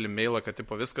ten didelį mailą, kad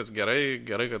viskas gerai,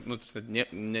 kad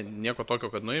nieko tokio,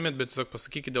 kad nuėmėt, bet tiesiog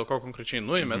pasakykit, dėl ko konkrečiai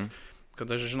nuėmėt, kad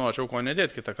aš žinočiau, ko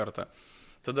nedėti kitą kartą.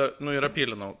 Tada, ir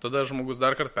apylinau. Tada žmogus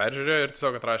dar kartą peržiūrėjo ir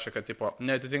tiesiog atrašė, kad,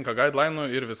 neatitinka guideline'ų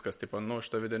ir viskas,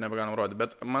 šitą video nebegalim rodyti.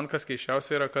 Bet man kas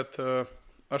keiščiausia yra, kad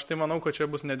aš tai manau, kad čia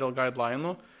bus ne dėl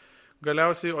guideline'ų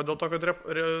galiausiai, o dėl to, kad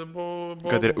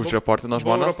užreportino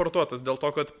žmonės? Buvo raportuotas, dėl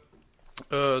to, kad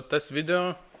tas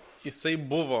video... Jisai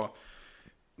buvo,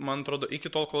 man atrodo, iki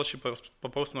tol, kol aš jį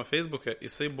papaustinau Facebook'e,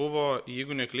 jisai buvo,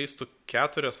 jeigu neklystu,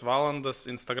 4 valandas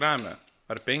Instagram'e,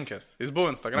 ar 5. Jis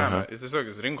buvo Instagram'e,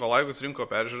 jis rinko laikus, rinko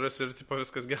peržiūras ir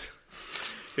viskas gerai.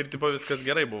 Viskas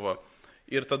gerai buvo.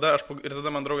 Ir tada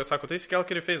man draugė sako, tai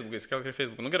įsikelk ir į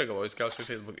Facebook. Nu gerai galvoju, įsikelsiu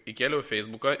į Facebook. Įkėliau į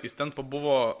Facebook'ą, jis ten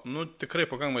pabuvo, tikrai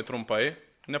pakankamai trumpai,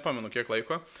 nepamenu kiek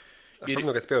laiko. Aš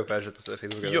manau, kad spėjau peržiūrėti pas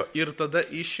Facebook'e. Jo, ir tada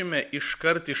išėmė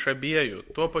iškart iš abiejų,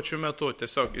 tuo pačiu metu,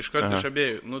 tiesiog iškart iš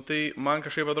abiejų. Tai man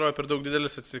kažkaip atrodo per daug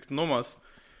didelis atsitiktinumas,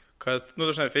 kad,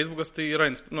 dažnai Facebook'as tai yra,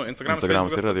 Instagramas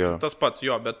yra tas pats,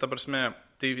 jo, bet ta prasme,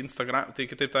 tai Instagram, tai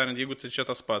kitaip tariant, jeigu tai čia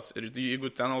tas pats, ir jeigu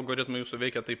ten algoritmai jūsų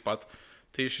veikia taip pat,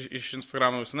 tai iš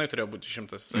Instagramo senai turėjo būti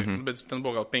 100, bet ten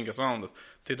buvo gal 5 valandas.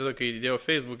 Tai tada, kai įdėjau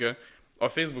Facebook'e, o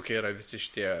Facebook'e yra visi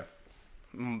šitie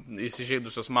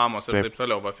įsižeidusios mamos ir taip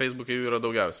toliau, Facebook'e jų yra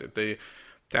daugiausiai. Tai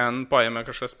ten paėmė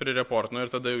kažkas prireportino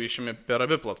ir tada jau išėmė per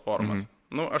abi platformas.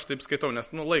 Aš taip skaitau, nes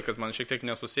laikas man šiek tiek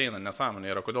nesusieina,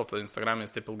 nesąmonė yra, kodėl tada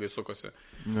Instagram'e taip ilgai sukosi.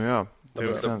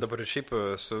 Dabar šiaip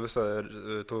su visą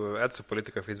tų adsų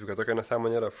politika Facebook'e tokia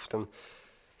nesąmonė yra, ten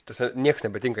nieks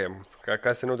nebetinka jam.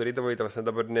 Ką seniau darydavai,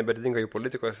 dabar nebetinka jų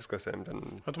politikos, viskas ten.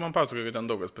 O tu man pasakai, kad ten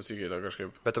daugas pasikeitė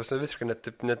kažkaip. Bet visiškai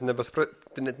net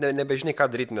nebežinai, ką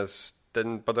daryti, nes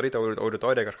ten padaryta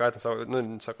auditorija kažką, ten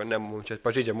sako, ne, čia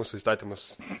pažeidžia mūsų įstatymus.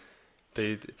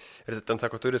 Ir ten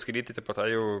sako, turi skaityti tą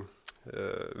jau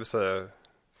visą,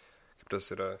 kaip tas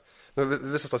yra,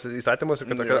 visus tos įstatymus,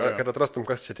 kad atrastum,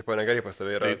 kas čia negerai pas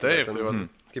tave yra. Taip.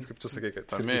 Kaip tu sakai, kad...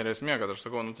 Tame ir esmė, kad aš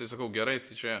sakau, tai sakau, gerai,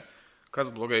 tai čia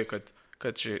kas blogai, kad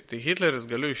kad tai Hitleris,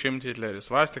 galiu išimti Hitlerį,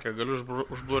 svastiką, galiu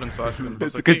užblūrinti svastiką.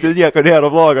 Kad tai nieko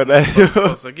nėra blogo, ne?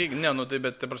 Pasakyk, ne, nu tai,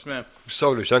 bet, tai prasme...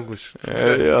 Saulės ženklas.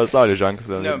 Saulės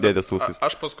ženklas, dėdės ūsis.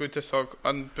 Aš paskui tiesiog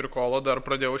ant pirkolo dar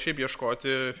pradėjau šiaip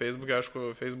ieškoti Facebook'e, aišku,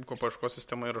 Facebook'o paieškos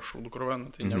sistema yra šūdų krūvė,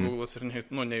 tai ne Google'as ir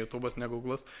ne YouTube'as, ne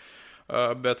Google'as.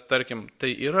 Bet, tarkim, tai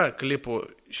yra klipų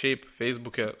šiaip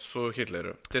Facebook'e su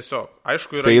Hitleriu. Tiesiog,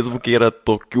 aišku, yra... Facebook'e yra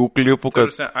tokių klipų,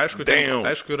 kad... Aišku,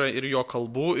 yra ir jo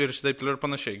kalbų ir šitaip ir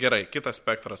panašiai. Gerai, kitas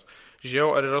spektras. Žiūrėjau,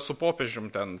 ar yra su popiežium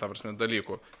ten, ta prasme,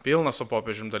 dalykų. Pilna su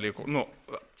popiežium dalykų. Nu,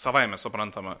 savaime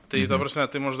suprantama. Tai, ta prasme,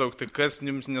 tai maždaug, tai kas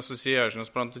jums nesusiję, aš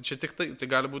nesuprantu. Čia tik tai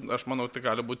gali būti, aš manau, tai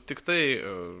gali būti tik tai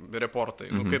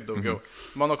reportai. Nu, kaip daugiau.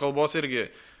 Mano kalbos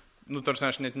irgi... Nu, tarsi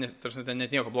aš net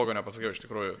nieko blogo nepasakiau iš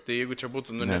tikrųjų. Tai jeigu čia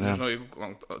būtų, nu, nežinau,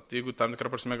 jeigu tam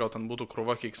tikrą prasme gal ten būtų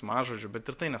krūva keiksmažodžių, bet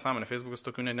ir tai nesąmonė, Facebookas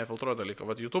tokių nefiltruoja dalykų.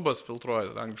 Vat YouTube'as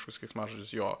filtruoja angliškus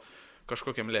keiksmažodžius jo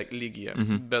kažkokiam lygyje.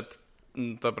 Bet,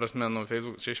 ta prasme, nu,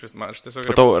 Facebook čia iš vis, aš tiesiog...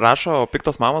 O tau rašo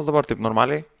piktos mamos dabar taip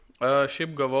normaliai?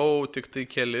 Šiaip gavau tik tai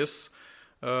kelis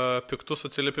piktus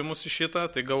atsiliepimus į šitą,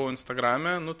 tai gavau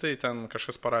Instagram'e, nu tai ten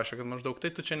kažkas parašė, kad maždaug tai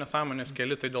tu čia nesąmonės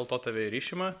keli, tai dėl to tave ir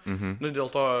išima, nu dėl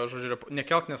to, žodžiu,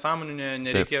 nekelk nesąmonių,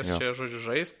 nereikės čia, žodžiu,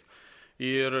 žaist.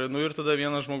 Ir, nu ir tada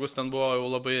vienas žmogus ten buvo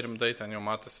jau labai rimtai, ten jau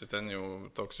matosi, ten jau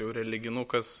toks jau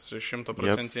religinukas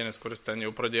 100%, kuris ten jau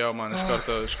pradėjo man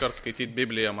iškart skaityti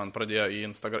Bibliją, man pradėjo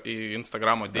į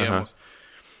Instagramo dėjimus.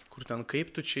 Kur ten,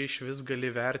 kaip tu čia iš vis gali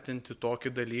vertinti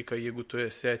tokį dalyką, jeigu tu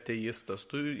esi ateistas,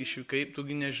 kaip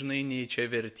tugi nežinai nei čia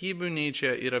vertybių, nei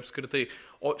čia ir apskritai.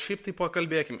 O šiaip tai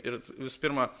pakalbėkim. Ir vis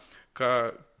pirma,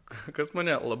 kas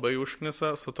mane labai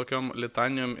užknisa su tokiom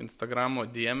litanijom Instagramo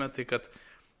dėme, tai kad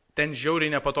ten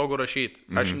žiauriai nepatogu rašyti.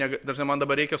 Dažnai man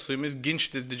dabar reikia su jumis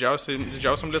ginčytis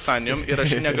didžiausiam litanijom ir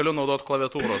aš negaliu naudoti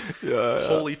klaviatūros.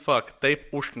 Holy fuck,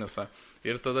 taip užknisa.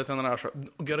 Ir tada ten rašo,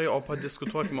 gerai, o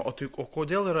padiskutuokime, o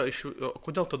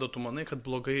kodėl tada tu manai, kad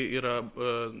blogai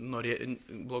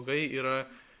yra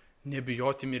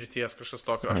nebijoti mirties, kažkas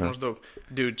tokio. Aš maždaug,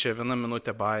 čia 1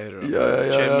 minutė bairių.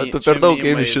 Tu per daug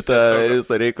ėmė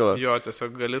šitą reikalą. Jo,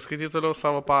 tiesiog gali skaityti toliau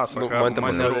savo pasaką.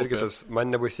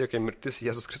 Man nebaisiekia mirtis,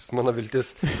 Jėzus Kristus mano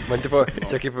viltis. Man tipo,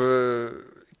 čia kaip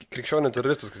krikščionių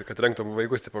teroristus, kad renktų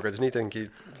vaikus, tipo, kad žinai, ten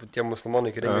tie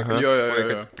musulmonai, kad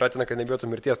pratina, kad nebijotų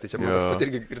mirties, tai čia man tas pat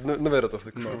irgi nuveria tas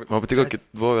vaikus. Man patiko, kad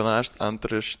buvo viena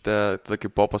antraštė, tada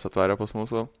kaip popas atvarė pas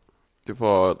mūsų, tipo,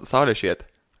 saulė švietė.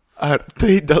 Ar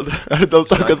dėl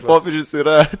to, kad popiežius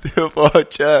yra, tipo,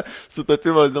 čia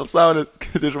sutapimas dėl saulės,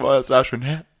 kad žmonės rašo,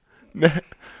 ne.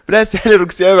 Presėlį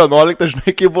rugsėjo 11,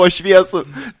 žinai, kai buvo šviesu,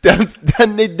 ten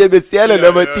net debesėlio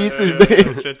nematysi, žinai.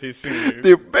 Čia teisingai.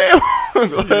 Taip,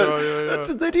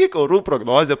 atsidaryk orų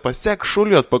prognozę, pasek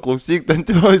šulijos, paklausyk, ten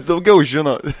jis daugiau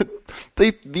žino.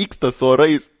 Taip vyksta su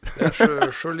orais.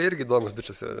 Šulį irgi įdomus,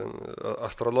 bičias,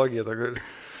 astrologija.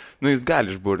 Nu, jis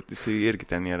gali išburti, jis irgi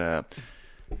ten yra,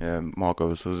 moko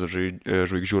visus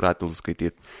žvaigždžių ratilus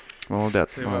skaityti.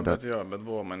 Maldėt. Bet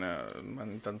buvo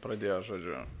man ten pradėjo,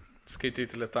 žodžiu,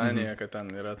 skaityti litaniją, kad ten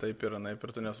yra taip ir anaip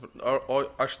ir tu nesupranti. O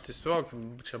aš tiesiog,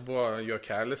 čia buvo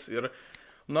juokelis ir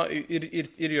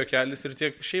juokelis ir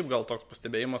tiek šiaip gal toks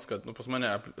pastebėjimas, kad pas mane,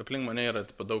 aplink mane yra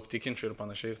daug tikinčių ir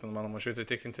panašiai, ir ten mano mažiau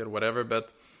tikinti ir whatever, bet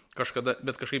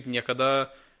kažkaip niekada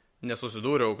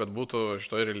nesusidūriau, kad būtų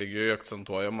šitoj religijoje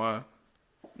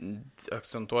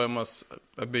akcentuojamas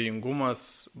abejingumas,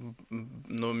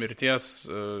 mirties,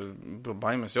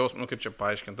 baimės jausmas, kaip čia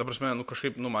paaiškinti. Ta prasme,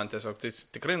 kažkaip, man tiesiog tai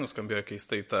tikrai nuskambėjo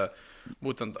keistai ta,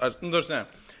 būtent,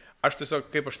 aš tiesiog,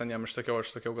 kaip aš ten jam išsakiau,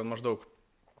 kad maždaug,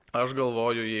 aš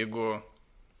galvoju,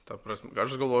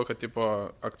 aš galvoju, kad tipo,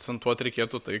 akcentuoti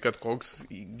reikėtų tai, kad koks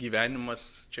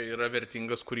gyvenimas čia yra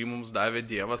vertingas, kurį mums davė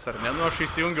Dievas, ar ne? Aš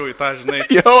įsijungiau į tą, žinai.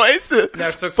 Jau esi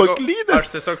paklydęs. Aš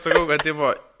tiesiog sakau, kad tipo,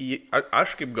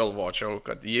 aš kaip galvočiau,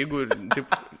 kad jeigu,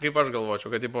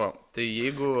 tai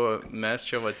jeigu mes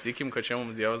čia tikim, kad čia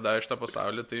mums Dievas davė šitą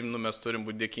pasaulį, tai mes turim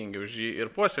būti dėkingi už jį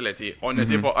ir puoselėti jį, o ne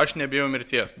tipo, aš nebijau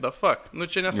mirties. The fuck.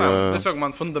 Čia nesąmonė. Tiesiog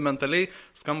man fundamentaliai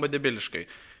skamba debiliškai.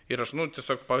 Ir aš,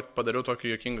 tiesiog padariau tokį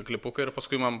juokingą klipuką ir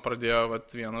paskui man pradėjo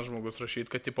vienas žmogus rašyti,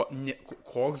 kad, tipo,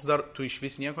 koks dar, tu iš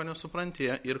vis nieko nesupranti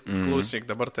ir klausyk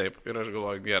dabar taip. Ir aš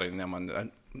galvoju, gerai, man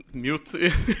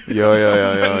mute. Jo.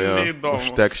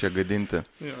 Užtek šią gadinti.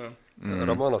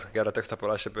 Ramonas gerą tekstą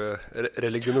parašė apie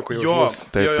religinukų Jo, jausmus.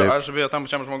 Taip. aš beje tam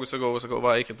pačiam žmogui sakau,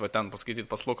 va, eikit va ten paskaityti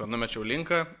pas Luką, numečiau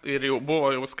linką ir jau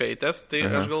buvo skaitęs, tai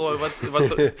aš galvoju, va,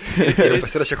 Ir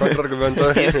pasirašė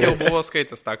kontrargumentą. jis jau buvo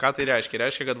skaitęs tą, ką tai reiškia.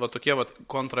 Reiškia, kad va tokie va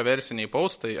kontroversiniai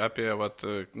postai apie va,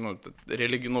 nu,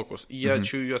 religinukus, jie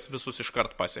čia juos visus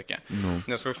iškart pasiekė.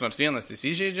 Nes koks nors vienas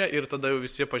įsižeidžia ir tada jau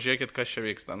visi pažiūrėkit, kas čia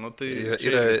vyksta. Nu, tai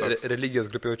Yra religijos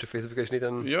grupė jaučiu Facebook'e, žinai,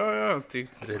 ten Jo, tai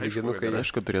religinukai.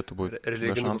 Aišku, turėtų būti.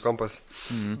 Religinukų kampas.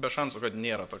 Be šansų, kad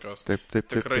nėra tokios. Taip.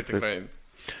 Tikrai.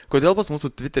 Kodėl pas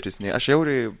mūsų Twitteris? Aš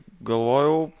jauriai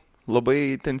galvojau labai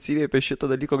intensyviai apie šitą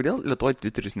dalyką, kodėl Lietuvoje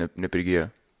Twitteris neprigijo.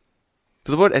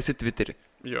 Tu dabar esi Twitterį.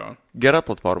 Jo. Gera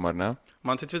platforma, ar ne?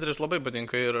 Man tai Twitteris labai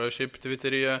patinka ir šiaip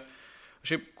Twitteryje,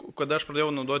 kada aš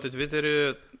pradėjau naudoti Twitterį,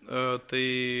 tai...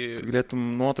 Galėtum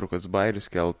nuotraukas, bairius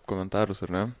kelt, komentarus,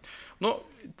 ar ne? Nu,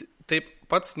 taip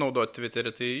pats naudoti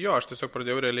Twitterį, tai jo, aš tiesiog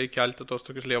pradėjau realiai kelti tos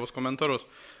tokius lievus komentarus.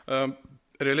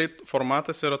 Realiai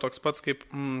formatas yra toks pats kaip,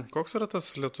 koks yra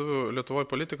tas Lietuvoje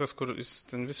politikas, kur jis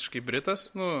ten visiškai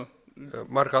britas, nu...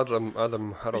 Mark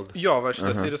Adam Harold. Jo, va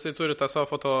šitas, ir jisai turi tą savo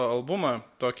fotoalbumą,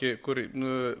 tokį,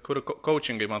 kur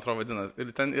coachingai, man atrodo, vadinasi.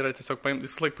 Ir ten yra tiesiog,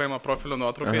 jis laik paima profilio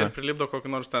nuotrauką ir prilipdo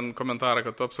kokį nors ten komentarą,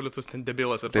 kad tu absoliutus ten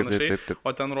debilas ir panašiai. Taip.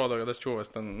 O ten rodo, kad aš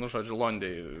čiūvas ten, nu, žodžiu,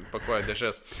 Londėje pakuoja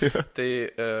dėžės.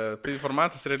 Tai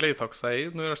formatas realiai toksai,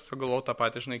 nu ir aš galvojau tą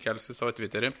patį, žinai, kelsiu į savo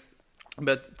Twitterį.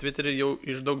 Bet Twitterį jau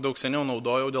iš daug seniau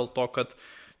naudojau dėl to, kad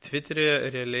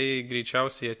Twitter'e realiai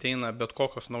greičiausiai ateina bet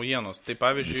kokios naujienos. Tai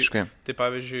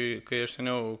pavyzdžiui, kai aš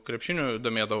seniau krepšinių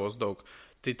domėdavos daug,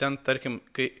 tai ten, tarkim,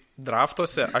 kai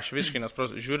draftuose, aš visiškai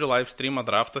nespras, žiūriu live streamą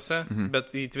draftuose,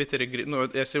 bet į Twitterį, nu,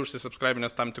 esi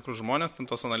užsisubscribinęs tam tikrus žmonės, tam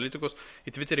tos analitikus,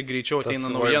 į Twitterį greičiau ateina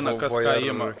naujiena, kas ką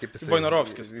įima.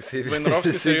 Vojnarovskis ir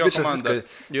jo komanda.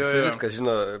 Jis viską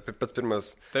žino, pats pirmas.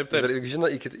 Taip.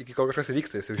 Žino, iki kol kažkas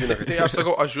įvyksta, jis jau žino. Tai aš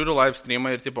sakau, aš žiūriu live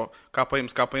streamą ir tipo, ką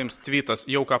paims, tweetas,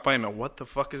 jau ką paėmė, what the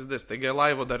fuck is this, taigi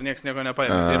live dar nieks nieko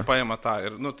nepaėmė ir paėmė tą.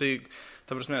 Ir, nu, tai,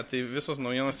 ta prasme, tai visos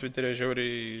naujienos Twitter'e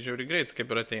žiauriai greit, kaip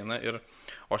ir ateina.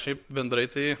 O šiaip bendrai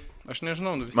tai, aš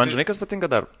nežinau. Visi... Man žinai, kas patinka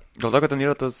dar? Gal to, kad ten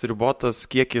yra tas ribotas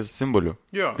kiekis simbolių.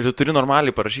 Jo. Ir tu turi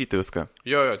normaliai parašyti viską.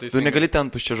 Jo, teisingai. Tu negali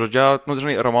ten tuščia žodžiauti, nu,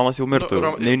 žinai, Ramonas jau mirtų,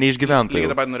 neišgyventų.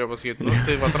 Lygiai taip pat norėjau pasakyti, nu,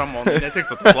 tai va, Ramonai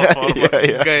netiktų tą platformą.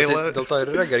 Gaila. Dėl to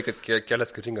ir yra gerai, kad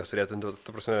kelias skirtingas turėtų,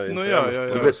 ta prasme,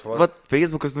 Bet,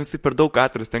 Facebookas, nu, jisai per daug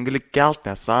atviras, ten gali kelt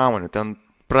nesąmonę, ten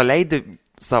praleidi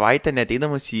savaitę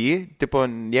neteidamas į jį, tipo,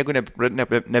 jeigu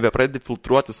nebepradedi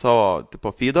filtruoti savo, tipo,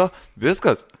 feedo,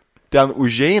 viskas. Ten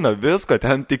užeina viską,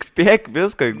 ten tik spėk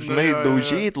viską, žinai,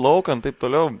 daužyti laukant, taip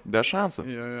toliau, be šansų.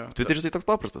 Twitteris tai toks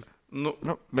paprastas.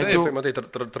 Bet jau... Matai,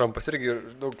 Trumpas irgi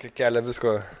daug kelia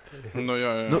visko.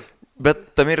 Bet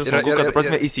tam ir smagu, kad,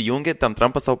 prasme, įsijungi, ten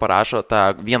Trumpas savo parašo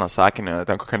tą vieną sakinį,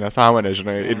 ten kokią nesąmonę,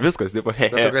 žinai, ir viskas, tipo,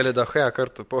 Bet tu gali daugą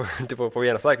kartų, po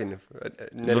vieną sakinį.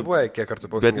 Neribuoja, kiek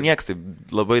kartų po. Bet nieks taip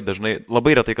labai dažnai,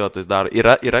 labai retai, kad tai daro.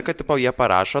 Yra, kad, tipo, jie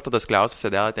parašo, tada skliausiasi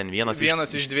dėlą ten vienas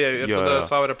iš dviejų ir tada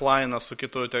savo replyina su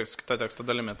kita teksto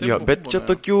dalimi. Jo, bet čia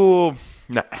tokių...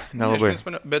 nelabai.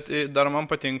 Bet dar man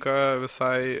patinka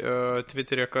visai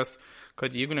Twitter'e,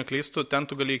 kad jeigu neklystų, ten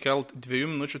tu gali įkelt 2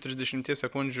 minučių 30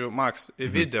 sekundžių max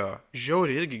video.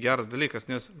 Žiauriai irgi geras dalykas,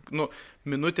 nes, nu,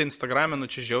 minutė Instagram'e, nu,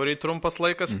 čia žiauriai trumpas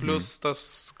laikas, plus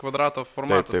tas kvadrato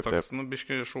formatas, toks, nu,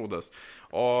 biškai šūdas.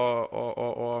 O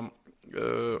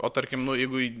tarkim, nu,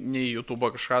 jeigu ne į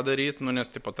YouTube kažką daryti, nu, nes,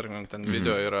 tipo, tarkim, ten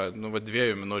video yra, nu,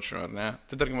 2 minučių, ar ne?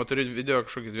 Tai, tarkim, turi video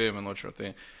kažkokį 2 minučių,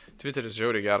 tai Twitteris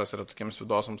žiauriai geras yra tokiems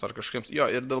vidosams ar kažkiems. Jo,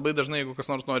 ir labai dažnai, jeigu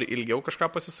kas nors nori ilgiau kažką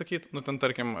pasisakyti, nu, ten,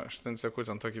 tarkim, aš ten seku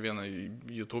ten tokį vieną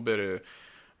YouTuberį,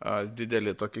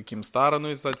 didelį tokį Kim Starą, nu,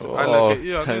 jis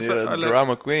atsiprašė.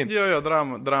 Drama queen. Jo,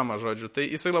 drama, žodžiu. Tai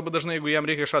jisai labai dažnai, jeigu jam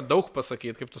reikia kažką daug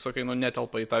pasakyti, kaip tu sakai, nu,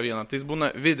 netelpa į tą vieną, tai jis būna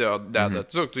video deda.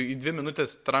 Tiesiog, tu į 2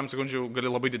 minutės, 3 sekundžių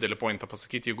gali labai didelį pointą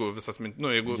pasakyti, jeigu visas,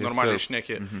 nu, jeigu normaliai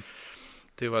išneki.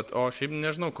 Tai va, o šiaip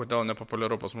nežinau, kodėl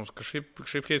nepopuliaru pas mus, kažkaip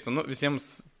keista. Nu,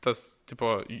 visiems tas,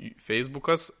 tipo,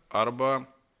 Facebookas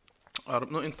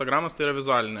nu, Instagramas tai yra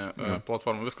vizualinė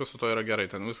platforma, viskas su to yra gerai,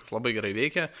 ten viskas labai gerai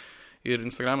veikia. Ir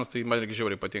Instagramas tai man irgi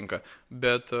žiauriai patinka.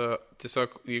 Bet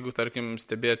tiesiog, jeigu, tarkim,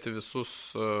 stebėti visus,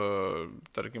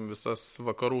 tarkim, visas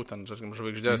vakarų, ten, tarkim,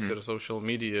 žvaigždės ir social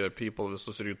media people,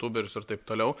 visus ir YouTuberius ir taip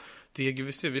toliau, tai jiegi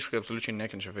visi visiškai absoliučiai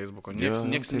nekenčia Facebooko.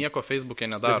 Nieks nieko Facebook'e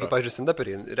nedaro. Bet, pavyzdžiui,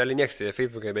 stand-uperiai, realiai nieks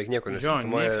Facebook'e beveik nieko nesidaro.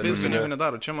 Jo, nieks Facebook'e nieko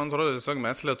nedaro. Čia, man atrodo, tiesiog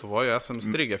mes Lietuvoje esam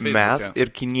strigę Facebook'e. Mes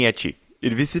ir kiniečiai.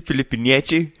 Ir visi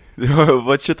filipiniečiai.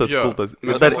 Va šitas kultas.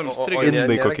 Mes esam strigę.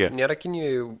 Indai kokie. Nėra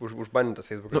Kinijoje užbanintas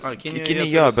Facebook'as.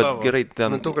 Kinija, bet gerai,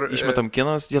 ten išmetam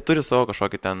Kinas, jie turi savo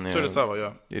kažkokį ten. Turi savo,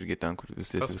 jo. Irgi ten, kur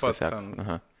visi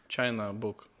seka. China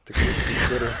book. Tik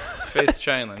kur. Face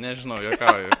China, nežinau,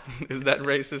 jokauju. Is that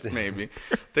racist? Maybe.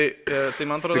 Tai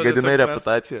man atrodo... Sugadinai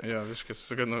reputaciją. Jo, visiškai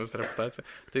sugadinau visą reputaciją.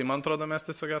 Tai man atrodo, mes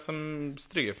tiesiog esam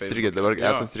strigę Facebook'e. Strigę, dabar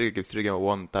esam strigę, kaip strigę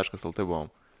one.lt buvom.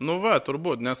 Nu va,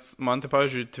 turbūt, nes man tai,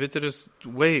 pavyzdžiui, Twitteris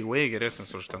way geresnis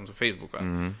už ten Facebooką.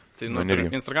 Tai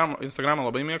Instagramą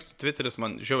labai mėgstu, Twitteris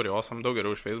man žiauriai awesome, daug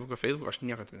geriau už Facebooką. Facebook aš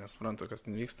niekada nesuprantu, kas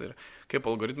ten vyksta ir kaip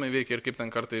algoritmai veikia ir kaip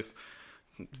ten kartais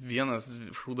vienas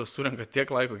šūdas surenka tiek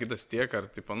laiko, kitas tiek, ar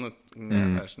tipo,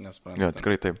 aš nesuprantu. Jo,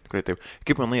 tikrai taip.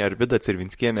 Kaip manai, ar Vida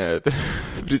Cervinskienė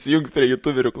prisijungs prie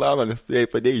YouTuberių klano, nes tai jai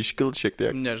padėjo iškilti šiek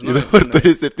tiek. Nežinau. Ji dabar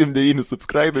turi 79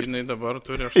 subscribers. Jinai dabar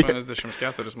turi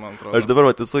 84, man atrodo. Aš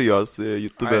dabar esu jos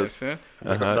YouTube'as.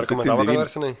 Dar komentavo, ką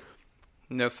versinai?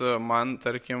 Nes man,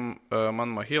 tarkim,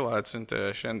 man Mahila atsiuntė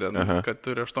šiandien, kad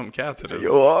turi 84.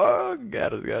 Jo,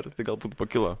 geras, tai galbūt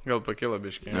pakilo. Gal pakilo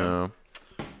biškai, ne?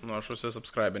 Nu, aš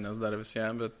užsisubscribinęs dar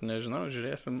visiems, bet nežinau,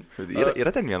 žiūrėsim.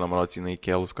 Yra ten vieną maraciną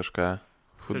įkėlus kažką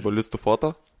futbolistų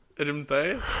foto?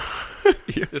 Rimtai?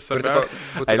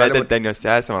 Ten jos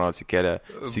esame, manau, atsikėlė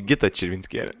Sigita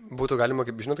Čirvinskienė. Būtų galima,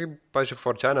 kaip, žinot, kaip, pavyzdžiui,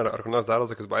 4chan ar kur nors daro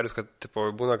tokius bairius, kad, tipo,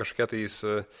 būna kažkokie tais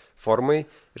formai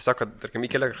ir sako, kad, tarkim,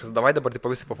 įkėlė kažkas, davai dabar,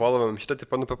 tipo, visi pafollowam, šitą,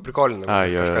 tipo, prikolinam.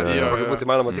 Būtų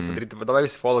įmanoma taip padaryti, davai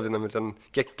visi followinam ir ten,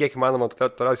 kiek įmanoma,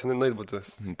 toliausiai nueit būtų.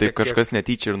 Taip kažkas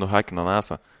netyčia ir nuhakino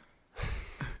NASA.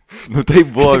 Nu tai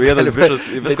buvo vienas bišas,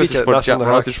 viskas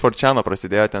iš 4chano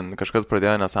prasidėjo, ten kažkas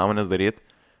pradėjo nesąmonės daryti.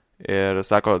 Ir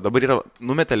sako, dabar yra,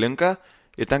 numetė linką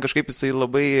ir ten kažkaip jisai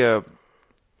labai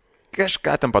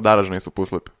kažką ten padaro, žinai, su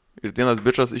puslapiu. Ir vienas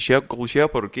bičas išėjo, kol išėjo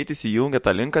parūkyti, įjungė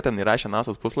tą linką, ten įrašė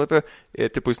NASA's puslapį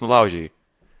ir tipo jis nulaužė jį.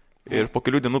 Ir po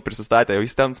kelių dienų prisistatė,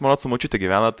 jis ten, manau, su močiute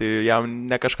gyvena, tai jam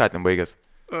ne kažką ten baigęs.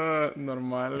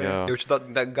 Normaliai. Jau čia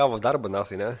gavo darbą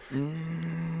NASA'ai, ne?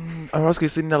 Aš kai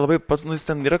jisai nelabai pats, jis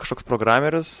ten yra kažkoks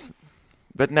programeris.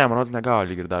 Bet ne, manau, negavo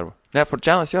lyg ir darbo. Ne,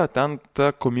 4chanas jo, ten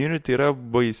ta community yra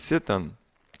baisi ten.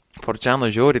 4chano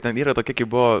žiauriai, ten yra tokia, kaip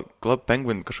buvo Club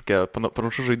Penguin, kažkokia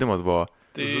panašus žaidimas buvo.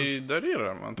 Tai dar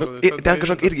yra, man atrodo. Ten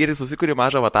kažkok irgi susikūrė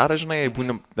mažą avatarą, žinai,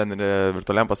 būnim ten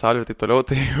virtualiam pasauliu ir taip toliau,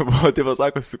 tai buvo, tai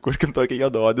pasako, sukurkim tokį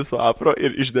juodaodį su afro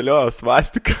ir išdėliojo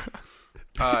svastiką.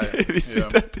 Ai,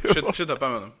 šitą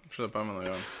pamenu,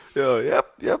 jo. Jo,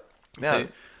 jep. Tai,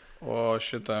 o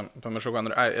šitą, pamiršau, ką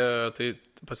noriu. Tai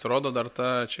pasirodo dar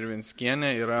ta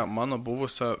Čirvinskienė yra mano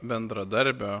buvusio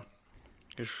bendradarbio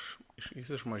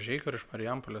jis iš Mažeikio ar iš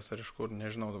Marijampolės ar iš kur,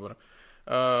 nežinau dabar.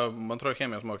 Man atrodo,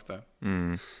 chemijos mokytoja.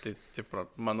 Tai, taip,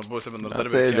 mano buvusio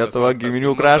bendradarbio. Tai Lietuva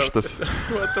giminių kraštas.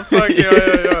 What the fuck,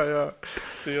 jo.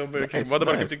 Tai jau beveik,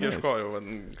 dabar kaip tik ieškojau.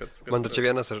 Man čia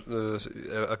vienas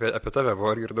apie tave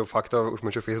buvo ir girdau faktą,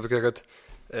 užmačiau Facebook'e, kad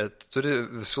turi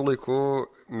visų laikų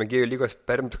mėgėjų lygos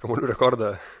perimti kamuolių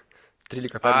rekordą.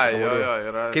 13 kamuolių.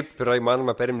 Yra. Kaip yra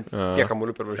įmanoma perimti tiek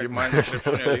kamuolių per varžybą? Man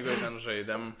krepšinio lygoje ten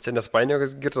žaidėm. Čia nespainio,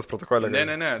 kas girtas protokolė.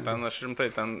 Ne, ten aš rimtai,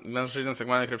 mes žaidėm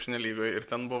sekmanį krepšinio lygoje ir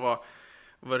ten buvo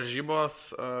varžybos,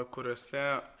 kuriuose...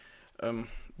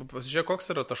 Pasižiūrėk,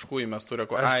 koks yra taškų įmestų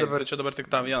rekordų. Tai čia dabar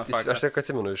tik tą vieną faktą. Aš tiek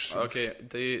atsimenu iš... Okay,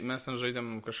 tai mes ten žaidėm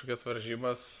kažkokias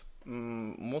varžybas.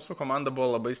 Mūsų komanda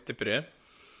buvo labai stipri.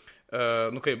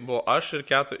 Kaip buvo aš ir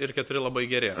keturi labai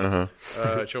geri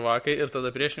čiuvakai ir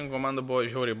tada priešininkų komanda buvo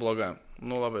žiauriai bloga.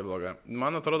 Labai bloga.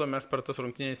 Man atrodo, mes per tas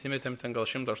rungtynės įmetėm ten gal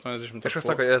 180 taškų. Kažkas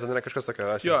sako, ten yra kažkas sako.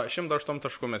 Jo, 108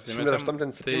 taškų mes įmetėm.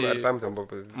 108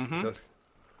 buvo.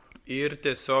 Ir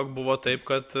tiesiog buvo taip,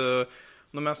 kad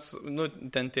mes,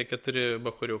 ten tie 4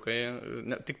 bachuriukai,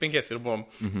 tik 5 ir buvom,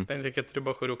 ten tie 4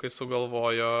 bachuriukai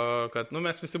sugalvojo, kad,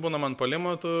 mes visi būnam ant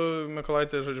puolimo, tu,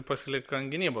 Mikolaitė, žodžiu, pasilik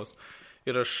ant gynybos.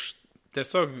 Ir aš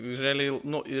tiesiog, realiai,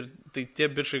 ir tai tie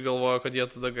bičiai galvojo, kad jie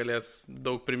tada galės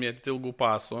daug primėti ilgų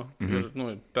pasų ir,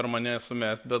 per mane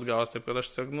sumest, bet gavos taip, kad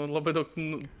aš tiesiog, labai daug,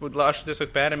 aš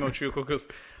tiesiog perėmiau čia kokius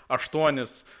 8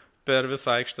 per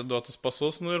visą aikštę duotus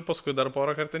pasus, ir paskui dar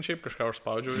porą kartų šiaip kažką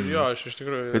užspaudžiau ir jo, aš iš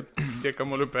tikrųjų tiek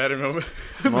kamuolių perėmiau.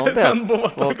 Ten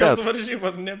buvo tokios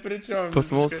varžybos, nepričiom.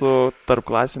 Pas mūsų tarp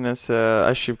klasinėse,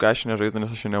 aš šiaip kašinę žaidžiu,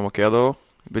 nes aš jau nemokėdavau.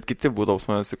 Bet kiti būdavo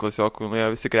manęs klasiokų,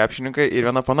 visi krepšininkai ir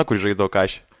viena pana, kur žaidavo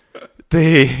kažį. Tai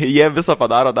jie visą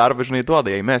padaro darbą, žinai, duoda,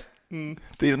 jei mes.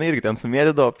 Tai jinai irgi ten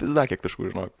sumėdydavo, pizda, kiek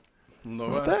taškų, žinok.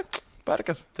 Tai,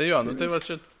 parkas. Tai jo, tai va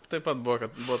čia taip pat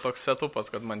buvo toks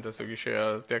setupas, kad man tiesiog išėjo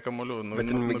tiek kamuolių.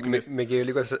 Bet mėgėjų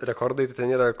lygos rekordai, tai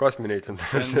ten yra kosminiai. Ten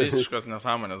visiškos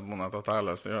nesąmonės būna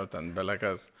totalios, jo, ten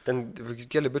belekas. Ten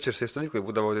keli bičiai ir stovyklai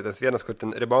būdavo, tai tas vienas, kur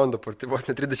ten reboundų vos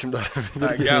ne 30 dar.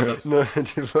 Gedas.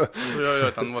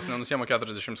 Jo, ten vos nenusiema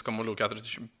 40 kamuolių,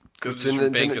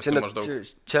 45 maždaug.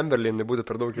 Chamberlainai būtų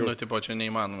per daug jau. Nu, tipo, čia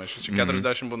neįmanoma.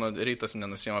 40 būna rytas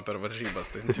nenusiema per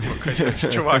varžybas. Tai, tipo,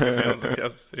 kažkaip čiuvakas vienas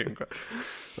ties rinko.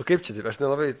 O kaip čia, aš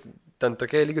nelabai, ten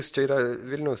tokie lygius, čia yra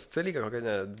Vilniaus C lyga, kokia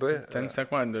ne, B? Ten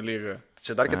sekmadienio lyga.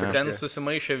 Čia dar kitaip. Ten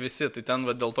susimaišė visi, tai ten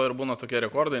dėl to ir būna tokie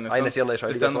rekordai, nes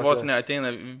ten vos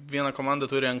neateina, viena komanda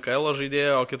turi NKL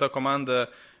žaidėją, o kita komanda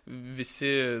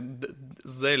visi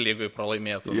Z lygoj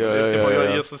pralaimėtų.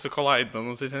 Jie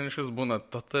susikolaidina, tai ten iš vis būna.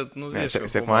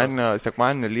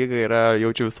 Sekmadienio lyga yra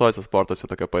jaučiu visuose sportuose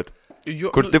tokia pat.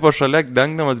 Kur tipo šalia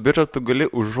dengdamas bičą, tu gali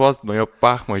užuost nuo jo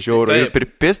pachmą žiaurų ir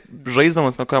pripist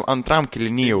žaisdamas nuo kokiam antram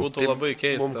kilinyjų. Tai būtų labai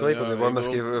keista. Mums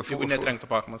klaipėdai, jeigu netrenktų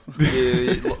pachmas.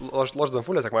 Lošdavom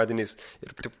fulę sekmadieniais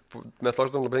ir mes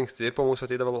lošdavom labai anksti ir po mūsų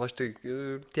ateidavo lošti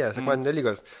tie sekmadienio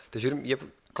lygos. Tai žiūrim,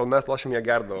 kol mes lošim, jie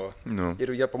gerdavo.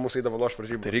 Ir jie po mūsų eidavo loš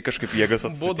varžybų. Tai reikia kažkaip jėgas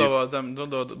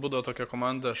atstatyti. Būdavo tokia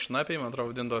komanda Šnapiai, man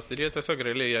atrodo, vadindos. Ir jie tiesiog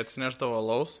realiai jie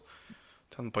alaus.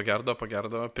 Ten pagerdavo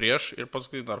prieš ir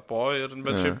paskui dar po,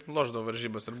 bet šiaip lošdavo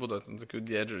varžybas ir būdavo ten tokių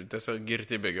dėdžių, tiesiog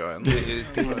girti bėgiojant.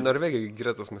 Tai Norvegijai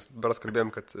girtas, mes beras kalbėjom,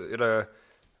 kad yra,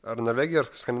 ar Norvegijai, ar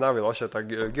Skandinavai lošia tą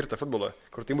girtą futbolą,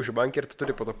 kur tai muši bankį ir tu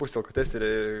turi po to pūsti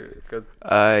alkotesterį, kad...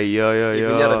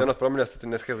 Jeigu nėra vienos pramonės, tai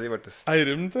tu neskaita įvartis. Ai,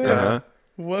 rimtai?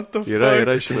 What the fuck?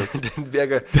 Yra šitas. Ten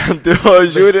bėga. Ten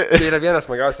žiūri. Tai yra vienas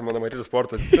smagiausias mano matytas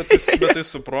sportas. Bet tai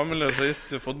su promilė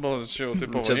žaisti futbolą, čia jau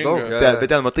taip pavojinga. Bet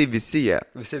ten matai visi jie.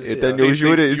 Ir ten jau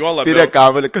žiūri, spiria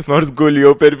kamelį, kas nors guli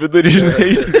jau per vidurį,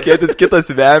 žinai, išsiskėtis, kitas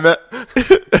vemia.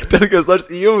 Ten kas nors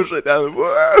įjauša ten.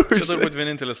 Čia turbūt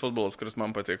vienintelis futbolas, kuris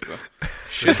man patiktų.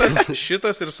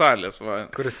 Šitas ir salės, va.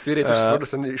 Kuris spiria, tu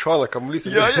išsvarus iš šono kamuolys.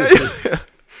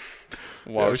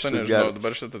 Wow, aš nežinau,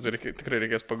 dabar šitą tikrai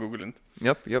reikės paguglinti.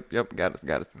 Jop, geras.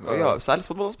 Jo, salės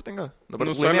futbolas patinka. Dabar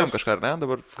laimėjom kažką, ne?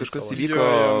 Dabar kažkas įvyko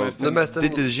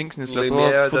didis žingsnis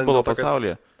Lietuvos futbolo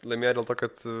pasaulyje. Laimėjo dėl to,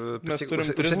 kad... Mes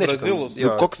turim 3 brazilus.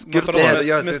 Koks skirtumas?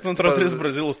 Mes nuntro 3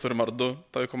 brazilus turim ar 2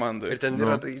 toj komandai. Ir ten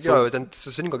yra, ten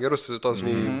susirinko gerus tos,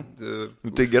 žinai...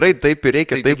 Tai gerai, taip ir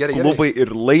reikia, taip klubai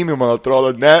ir laimi, man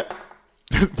atrodo, ne?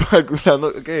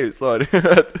 Sorry.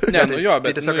 Ne, jo,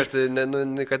 bet... Tai tiesiog,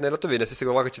 kad ne lietuviai, nes visi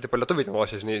galvoja, kad čia tipo lietuviai ten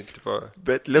lošia, žinai, tipo...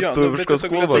 Bet lietuviškas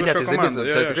klubas. Ne, tai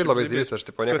čia tikrai labai zivys, aš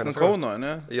tipo niekas nesakau. Kauno,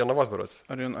 ne? Jonavos berods.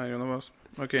 Ar Jonavos?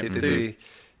 Ok.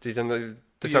 Tai ten...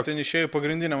 Tiesiog ten išėjo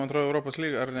pagrindinė, man atrodo, Europos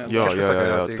lyga, ar ne? Jo.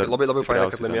 Labai faina,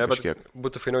 kad laimėjo, bet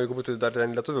būtų fainiau, jeigu būtų dar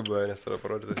ten lietuvių buvę, nes tada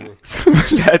parodytų, žinai.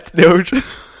 Net neužia.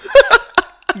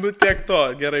 Nu tiek to,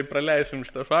 gerai praleisim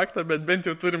šitą faktą, bet bent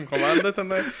jau turim komandą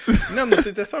tenai. Ne,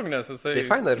 tai tiesiog nes jisai... Tai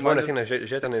faina ir žmonės eina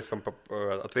žiūrėtinais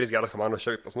atvarys geras komandos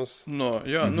šiaip pas mus.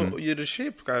 Jo, ir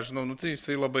šiaip, ką žinau, tai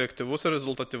jisai labai aktyvus ir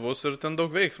rezultatyvus ir ten daug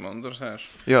veiksmo,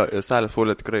 Jo, salės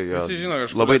fulė tikrai, visi žino,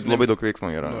 labai daug veiksmo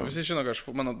yra. Visi žino, kad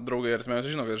mano draugai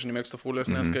artimiausi žino, kad aš nemėgstu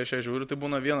fulės, nes kai aš ją žiūriu, tai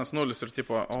būna 1-0 ir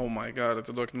tipo, oh my god,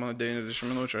 atiduokit mano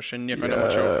 90 minučių, aš šiandien nieko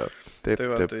nemačiau.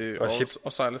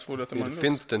 O salės fulė tai man... Ir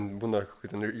fint ten būna,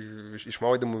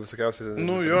 išmaudimų visokiausiai.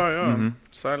 Jo.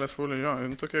 Salės fulė, jo,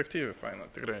 tokia aktyvi, faina,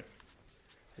 tikrai.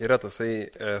 Yra tasai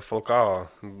Falcao,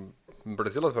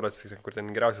 Brazilas, kur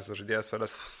ten geriausias žaidėjas,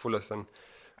 salės fulės ten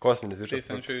kosminis viršas.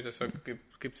 Teisinčiui tiesiog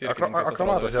kaip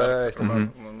akrobatas.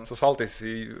 Su saltais,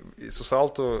 su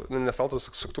saltu, nesaltu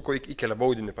suktuko įkelia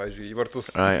baudinį, pavyzdžiui, į vartus.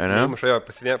 Mušojo,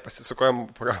 pasisukojom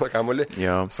pagalą kamuolį,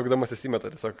 sukdamas įsimeta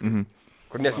tiesiog.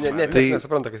 Kur net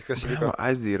nesupranta, kas įvyko.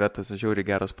 Azija yra tas žiauriai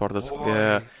geras sportas,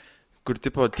 kur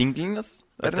tipo tinklinis,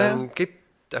 ar ne? Kaip,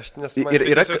 aš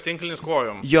yra tiesiog tinklinis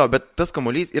kojom. Jo, bet tas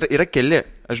kamuolys yra keli.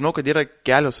 Aš žinau, kad yra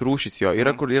kelios rūšys jo.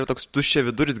 Yra, kur yra toks tuščia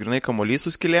viduris, grinai kamuolys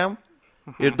su skylėm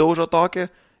ir daužo tokį.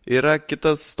 Yra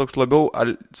kitas toks labiau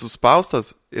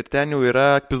suspaustas ir ten jau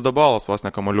yra pizdabolas vos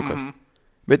ne kamuoliukas.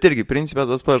 Bet irgi, principė,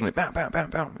 tas pažinai,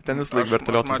 ten vis laik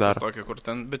vertaliotus daro.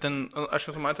 Bet ten, aš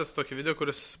esu matęs tokį video,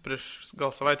 kuris prieš gal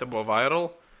savaitę buvo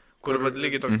viral, kur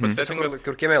lygiai toks pats settingas.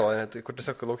 Kur kiemėlą, kur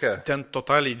tiesiog laukia. Ten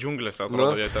totaliai džiunglėse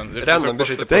atrodo jie ten. Random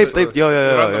bišai. Taip, jo.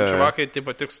 Random čiuvakai,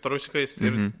 tipo, tik su trusikais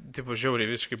ir, tipo, žiauriai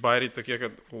visiškai bairiai tokie,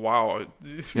 kad, wow.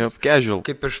 Casual.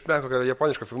 Kaip iš kokio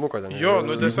japoniško filmuko ten. Jo,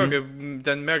 tiesiog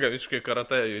ten mega visiškai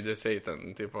karate judesiai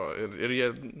ten, tipo, ir jie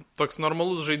toks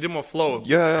normalus žaidimo flow.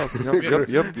 Jo.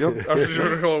 Aš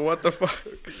žiūriu, galvoju, what the fuck.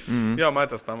 Jo,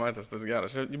 matęs, tas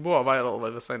geras. Buvo viral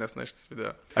visai nesnai šitas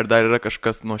video. Ar dar yra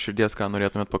kažkas nuo širdies, ką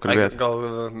norėtumėt pakalbėti? kalbėti. Gal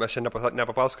mes čia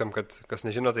nepapasakam, kad kas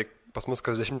nežino, tai pas mus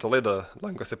kas 10 laidą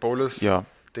lankosi Paulius. Jo.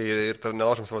 Tai ir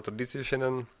nelaužom savo tradicijų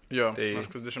šiandien. Jo, tai... aš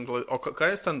kas 10 laidą. O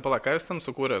ką jūs ten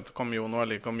sukūrėt?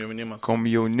 Komjaunuoliai, komjaunimas?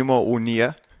 Komjaunimo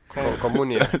unija.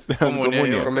 Komunija.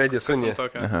 Komunija. Komedijos unija.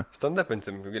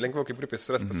 Stand-upintim. Lengviau kaip grupės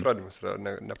suras pasirodymus.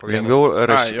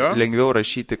 Lengviau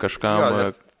rašyti kažkam.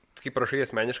 Jo, kaip prašai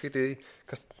asmeniškai, tai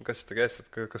kas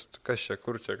čia,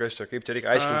 kur čia, kas čia, kaip čia reikia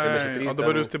aiškinti, mes čia trys. O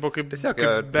dabar jūs tipo kaip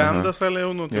bandas, ale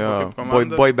jau, kaip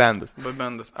komanda. Boy bandas. Boy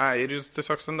bandas. Ir jūs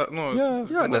tiesiog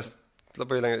nes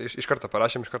labai lengvai, iš karto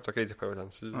parašėm, iš karto keitį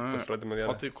ten pasirodymą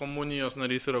vieną. O tai komunijos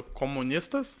narys yra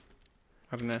komunistas?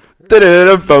 Ar ne?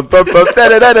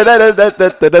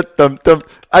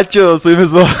 Ačiū, su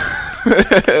jumis buvo.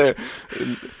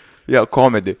 Jo,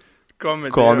 komedi.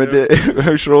 Komedi.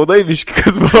 Šraudai biški,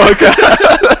 kas buvo.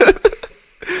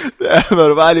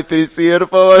 Normaliai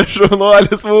prisirpavo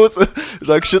šaunuolis mūsų.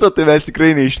 Žinok, šitą tai mes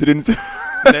tikrai neištrinsim.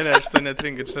 Ne, šitą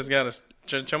netrinkit, šitas geras.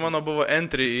 Čia mano buvo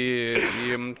entry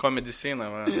į komedi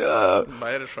sceną.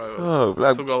 Bairišo,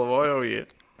 sugalvojau jį.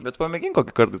 Bet pamėgink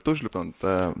kokį kartą tu užlipant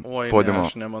podiumą.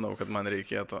 Aš nemanau, kad man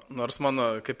reikėtų. Nors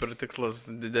mano, kaip ir tikslas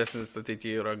didesnis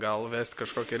ateityje yra gal vesti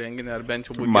kažkokį renginį, ar bent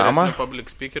jau būti geresniu public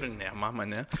speakeriu. Ne, mama,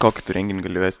 ne. Kokį tu renginį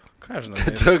gali vesti? Ką žinau.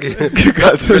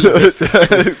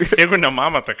 Jeigu ne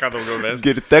mama, tai ką daugiau vesti?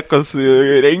 Girtekos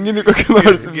renginį kokį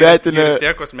nors metinį.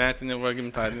 Girtekos metinį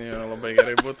gimtadienį labai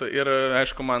gerai būtų. Ir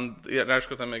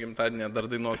aišku, tame gimtadienį dar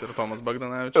dainuoti ir Tomas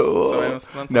Bagdanavičius.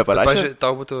 Neparašė?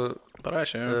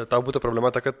 Tau būtų problema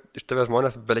ta, kad iš tavęs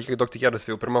žmonės beveik daug tikėdasi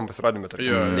jau pirmam pasirodymui.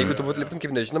 Jeigu tu būtų liptum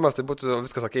kaip nežinomas, tai būtų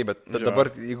viskas ok, bet dabar,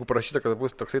 jeigu parašyta, kad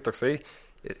bus toksai,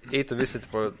 eitų visi,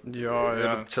 tipo... Jo.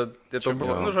 Čia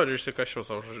buvo, žodžiu, išsikaščiau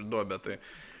savo duobę, tai...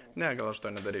 Ne, gal aš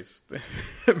to nedarysiu.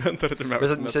 Bent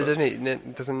artimiausias metu. Bet žinai,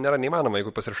 tas nėra neįmanoma,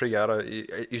 jeigu pasirašai gerą,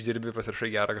 išdirbi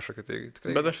pasirašai gerą kažkokį, tai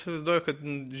tikrai... Bet aš įsivaizduoju, kad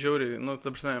žiauriai,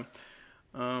 ta prasme...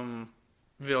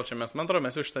 Vėl čia man atrodo,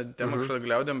 mes jau šitą temą kažką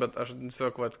gliaudėm, bet aš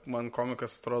tiesiog, man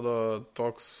komikas atrodo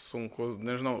toks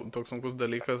sunkus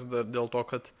dalykas dėl to,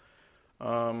 kad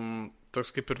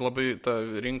toks kaip ir labai ta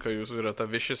rinka jūsų yra ta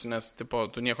višis, nes tipo,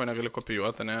 tu nieko negali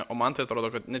kopijuoti, ne? O man tai atrodo,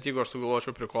 kad net jeigu aš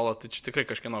sugalvočiau prikolą, tai čia tikrai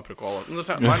kažkieno prikolą.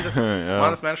 Man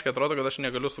asmeniškai atrodo, kad aš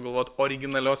negaliu sugalvoti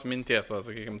originalios minties,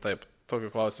 sakykim taip, tokiu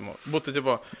klausimu. Būtų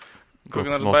tipo...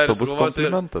 Kokį nors bairis galvoti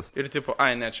ir tipo,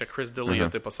 ai ne, čia Chris D'Elia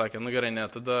tai pasakė, gerai, ne,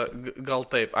 tada gal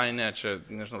taip, ai ne, čia,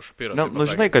 nežinau, Šapiro.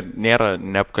 Žinai, kad nėra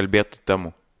neapkalbėtų temų.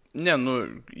 Ne,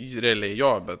 realiai jo,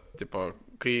 bet, tipo,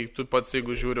 kai tu pats,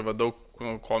 jeigu žiūri daug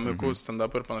komikų,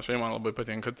 stand-up ir panašiai, man labai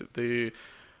patinka, tai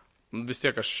vis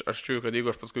tiek aš čiūju, kad jeigu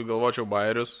aš paskui galvočiau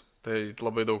bairius, tai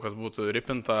labai daug kas būtų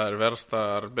ripinta ar versta,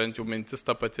 ar bent jau mintis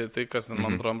ta pati, tai kas,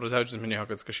 man atrodo, Ambrazevičius minėjo,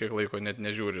 kad kažkiek laiko net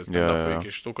nežiūri stand-up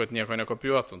iki šitų, kad nieko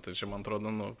nekopijuotų, tai čia, man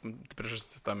atrodo,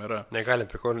 priežastis tam yra.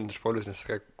 Negalim prikolinti iš Paulius, nes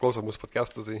klauso mūsų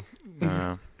podcast'ą, tai...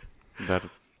 Dar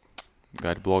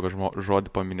gali blogą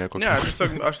žodį paminėti kokį.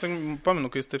 Ne, aš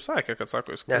paminu, kai jis taip sakė, kad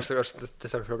sako jis... Ne, aš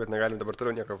tiesiog sakau, kad negalim dabar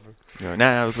toliau nieko... Ne,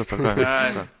 viskas tarp.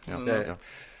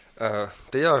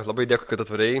 Tai jo, labai dėkui, kad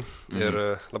atvarėjai ir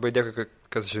labai dėkui,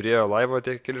 kas žiūrėjo laivo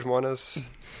tie keli žmonės.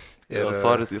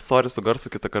 Sorry su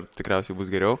garsu, kitą kartą tikriausiai bus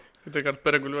geriau. Kitą kartą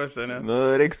pareguliuosi, ne?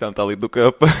 Reiks ten tą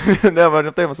laiduką. Ne, man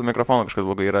ne taip, su mikrofonu kažkas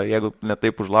blogai yra. Jeigu ne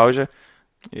taip užlaužė,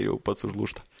 ir jau pats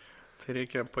užlūžta. Tai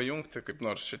reikia pajungti kaip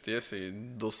nors šitiesiai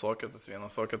 2 soketus, 1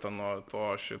 soketą nuo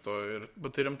to šito.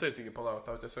 Bet tai rimtai, taigi palauk,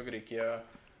 tau tiesiog reikėjo...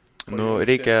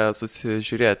 reikia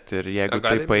susižiūrėti ir jeigu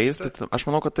tai paeis, tai aš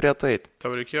manau, kad turėtų eiti.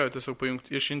 Tau reikėjo tiesiog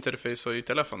pajungti iš interfeiso į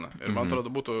telefoną. Ir man atrodo,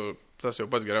 būtų tas jau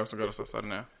pats geriausias garsas, ar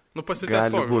ne?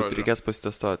 Pasitestuok. Gali būti, reikės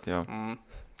pasitestuoti, jo.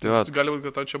 Gali būti,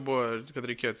 kad tau čia buvo, kad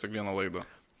reikėjo tiesiog vieną laidą.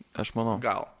 Aš manau.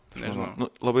 Gal, nežinau.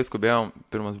 Labai skubėjom,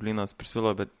 pirmas blynas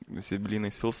prisvilo, bet visi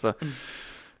blynai svilsta.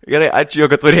 Gerai, ačiū,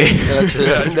 kad varėjai.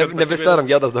 Nebestarom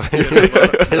gėdas dabar.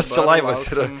 Jis čia laivas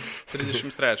yra.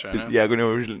 33, ne? Jeigu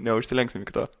neužsilenksim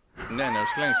iki to. Ne,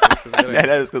 neužsilenksim, viskas gerai.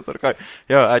 Ne, viskas tvarkoj.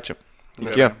 Jo, ačiū.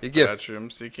 Iki. Ačiū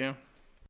jums, iki.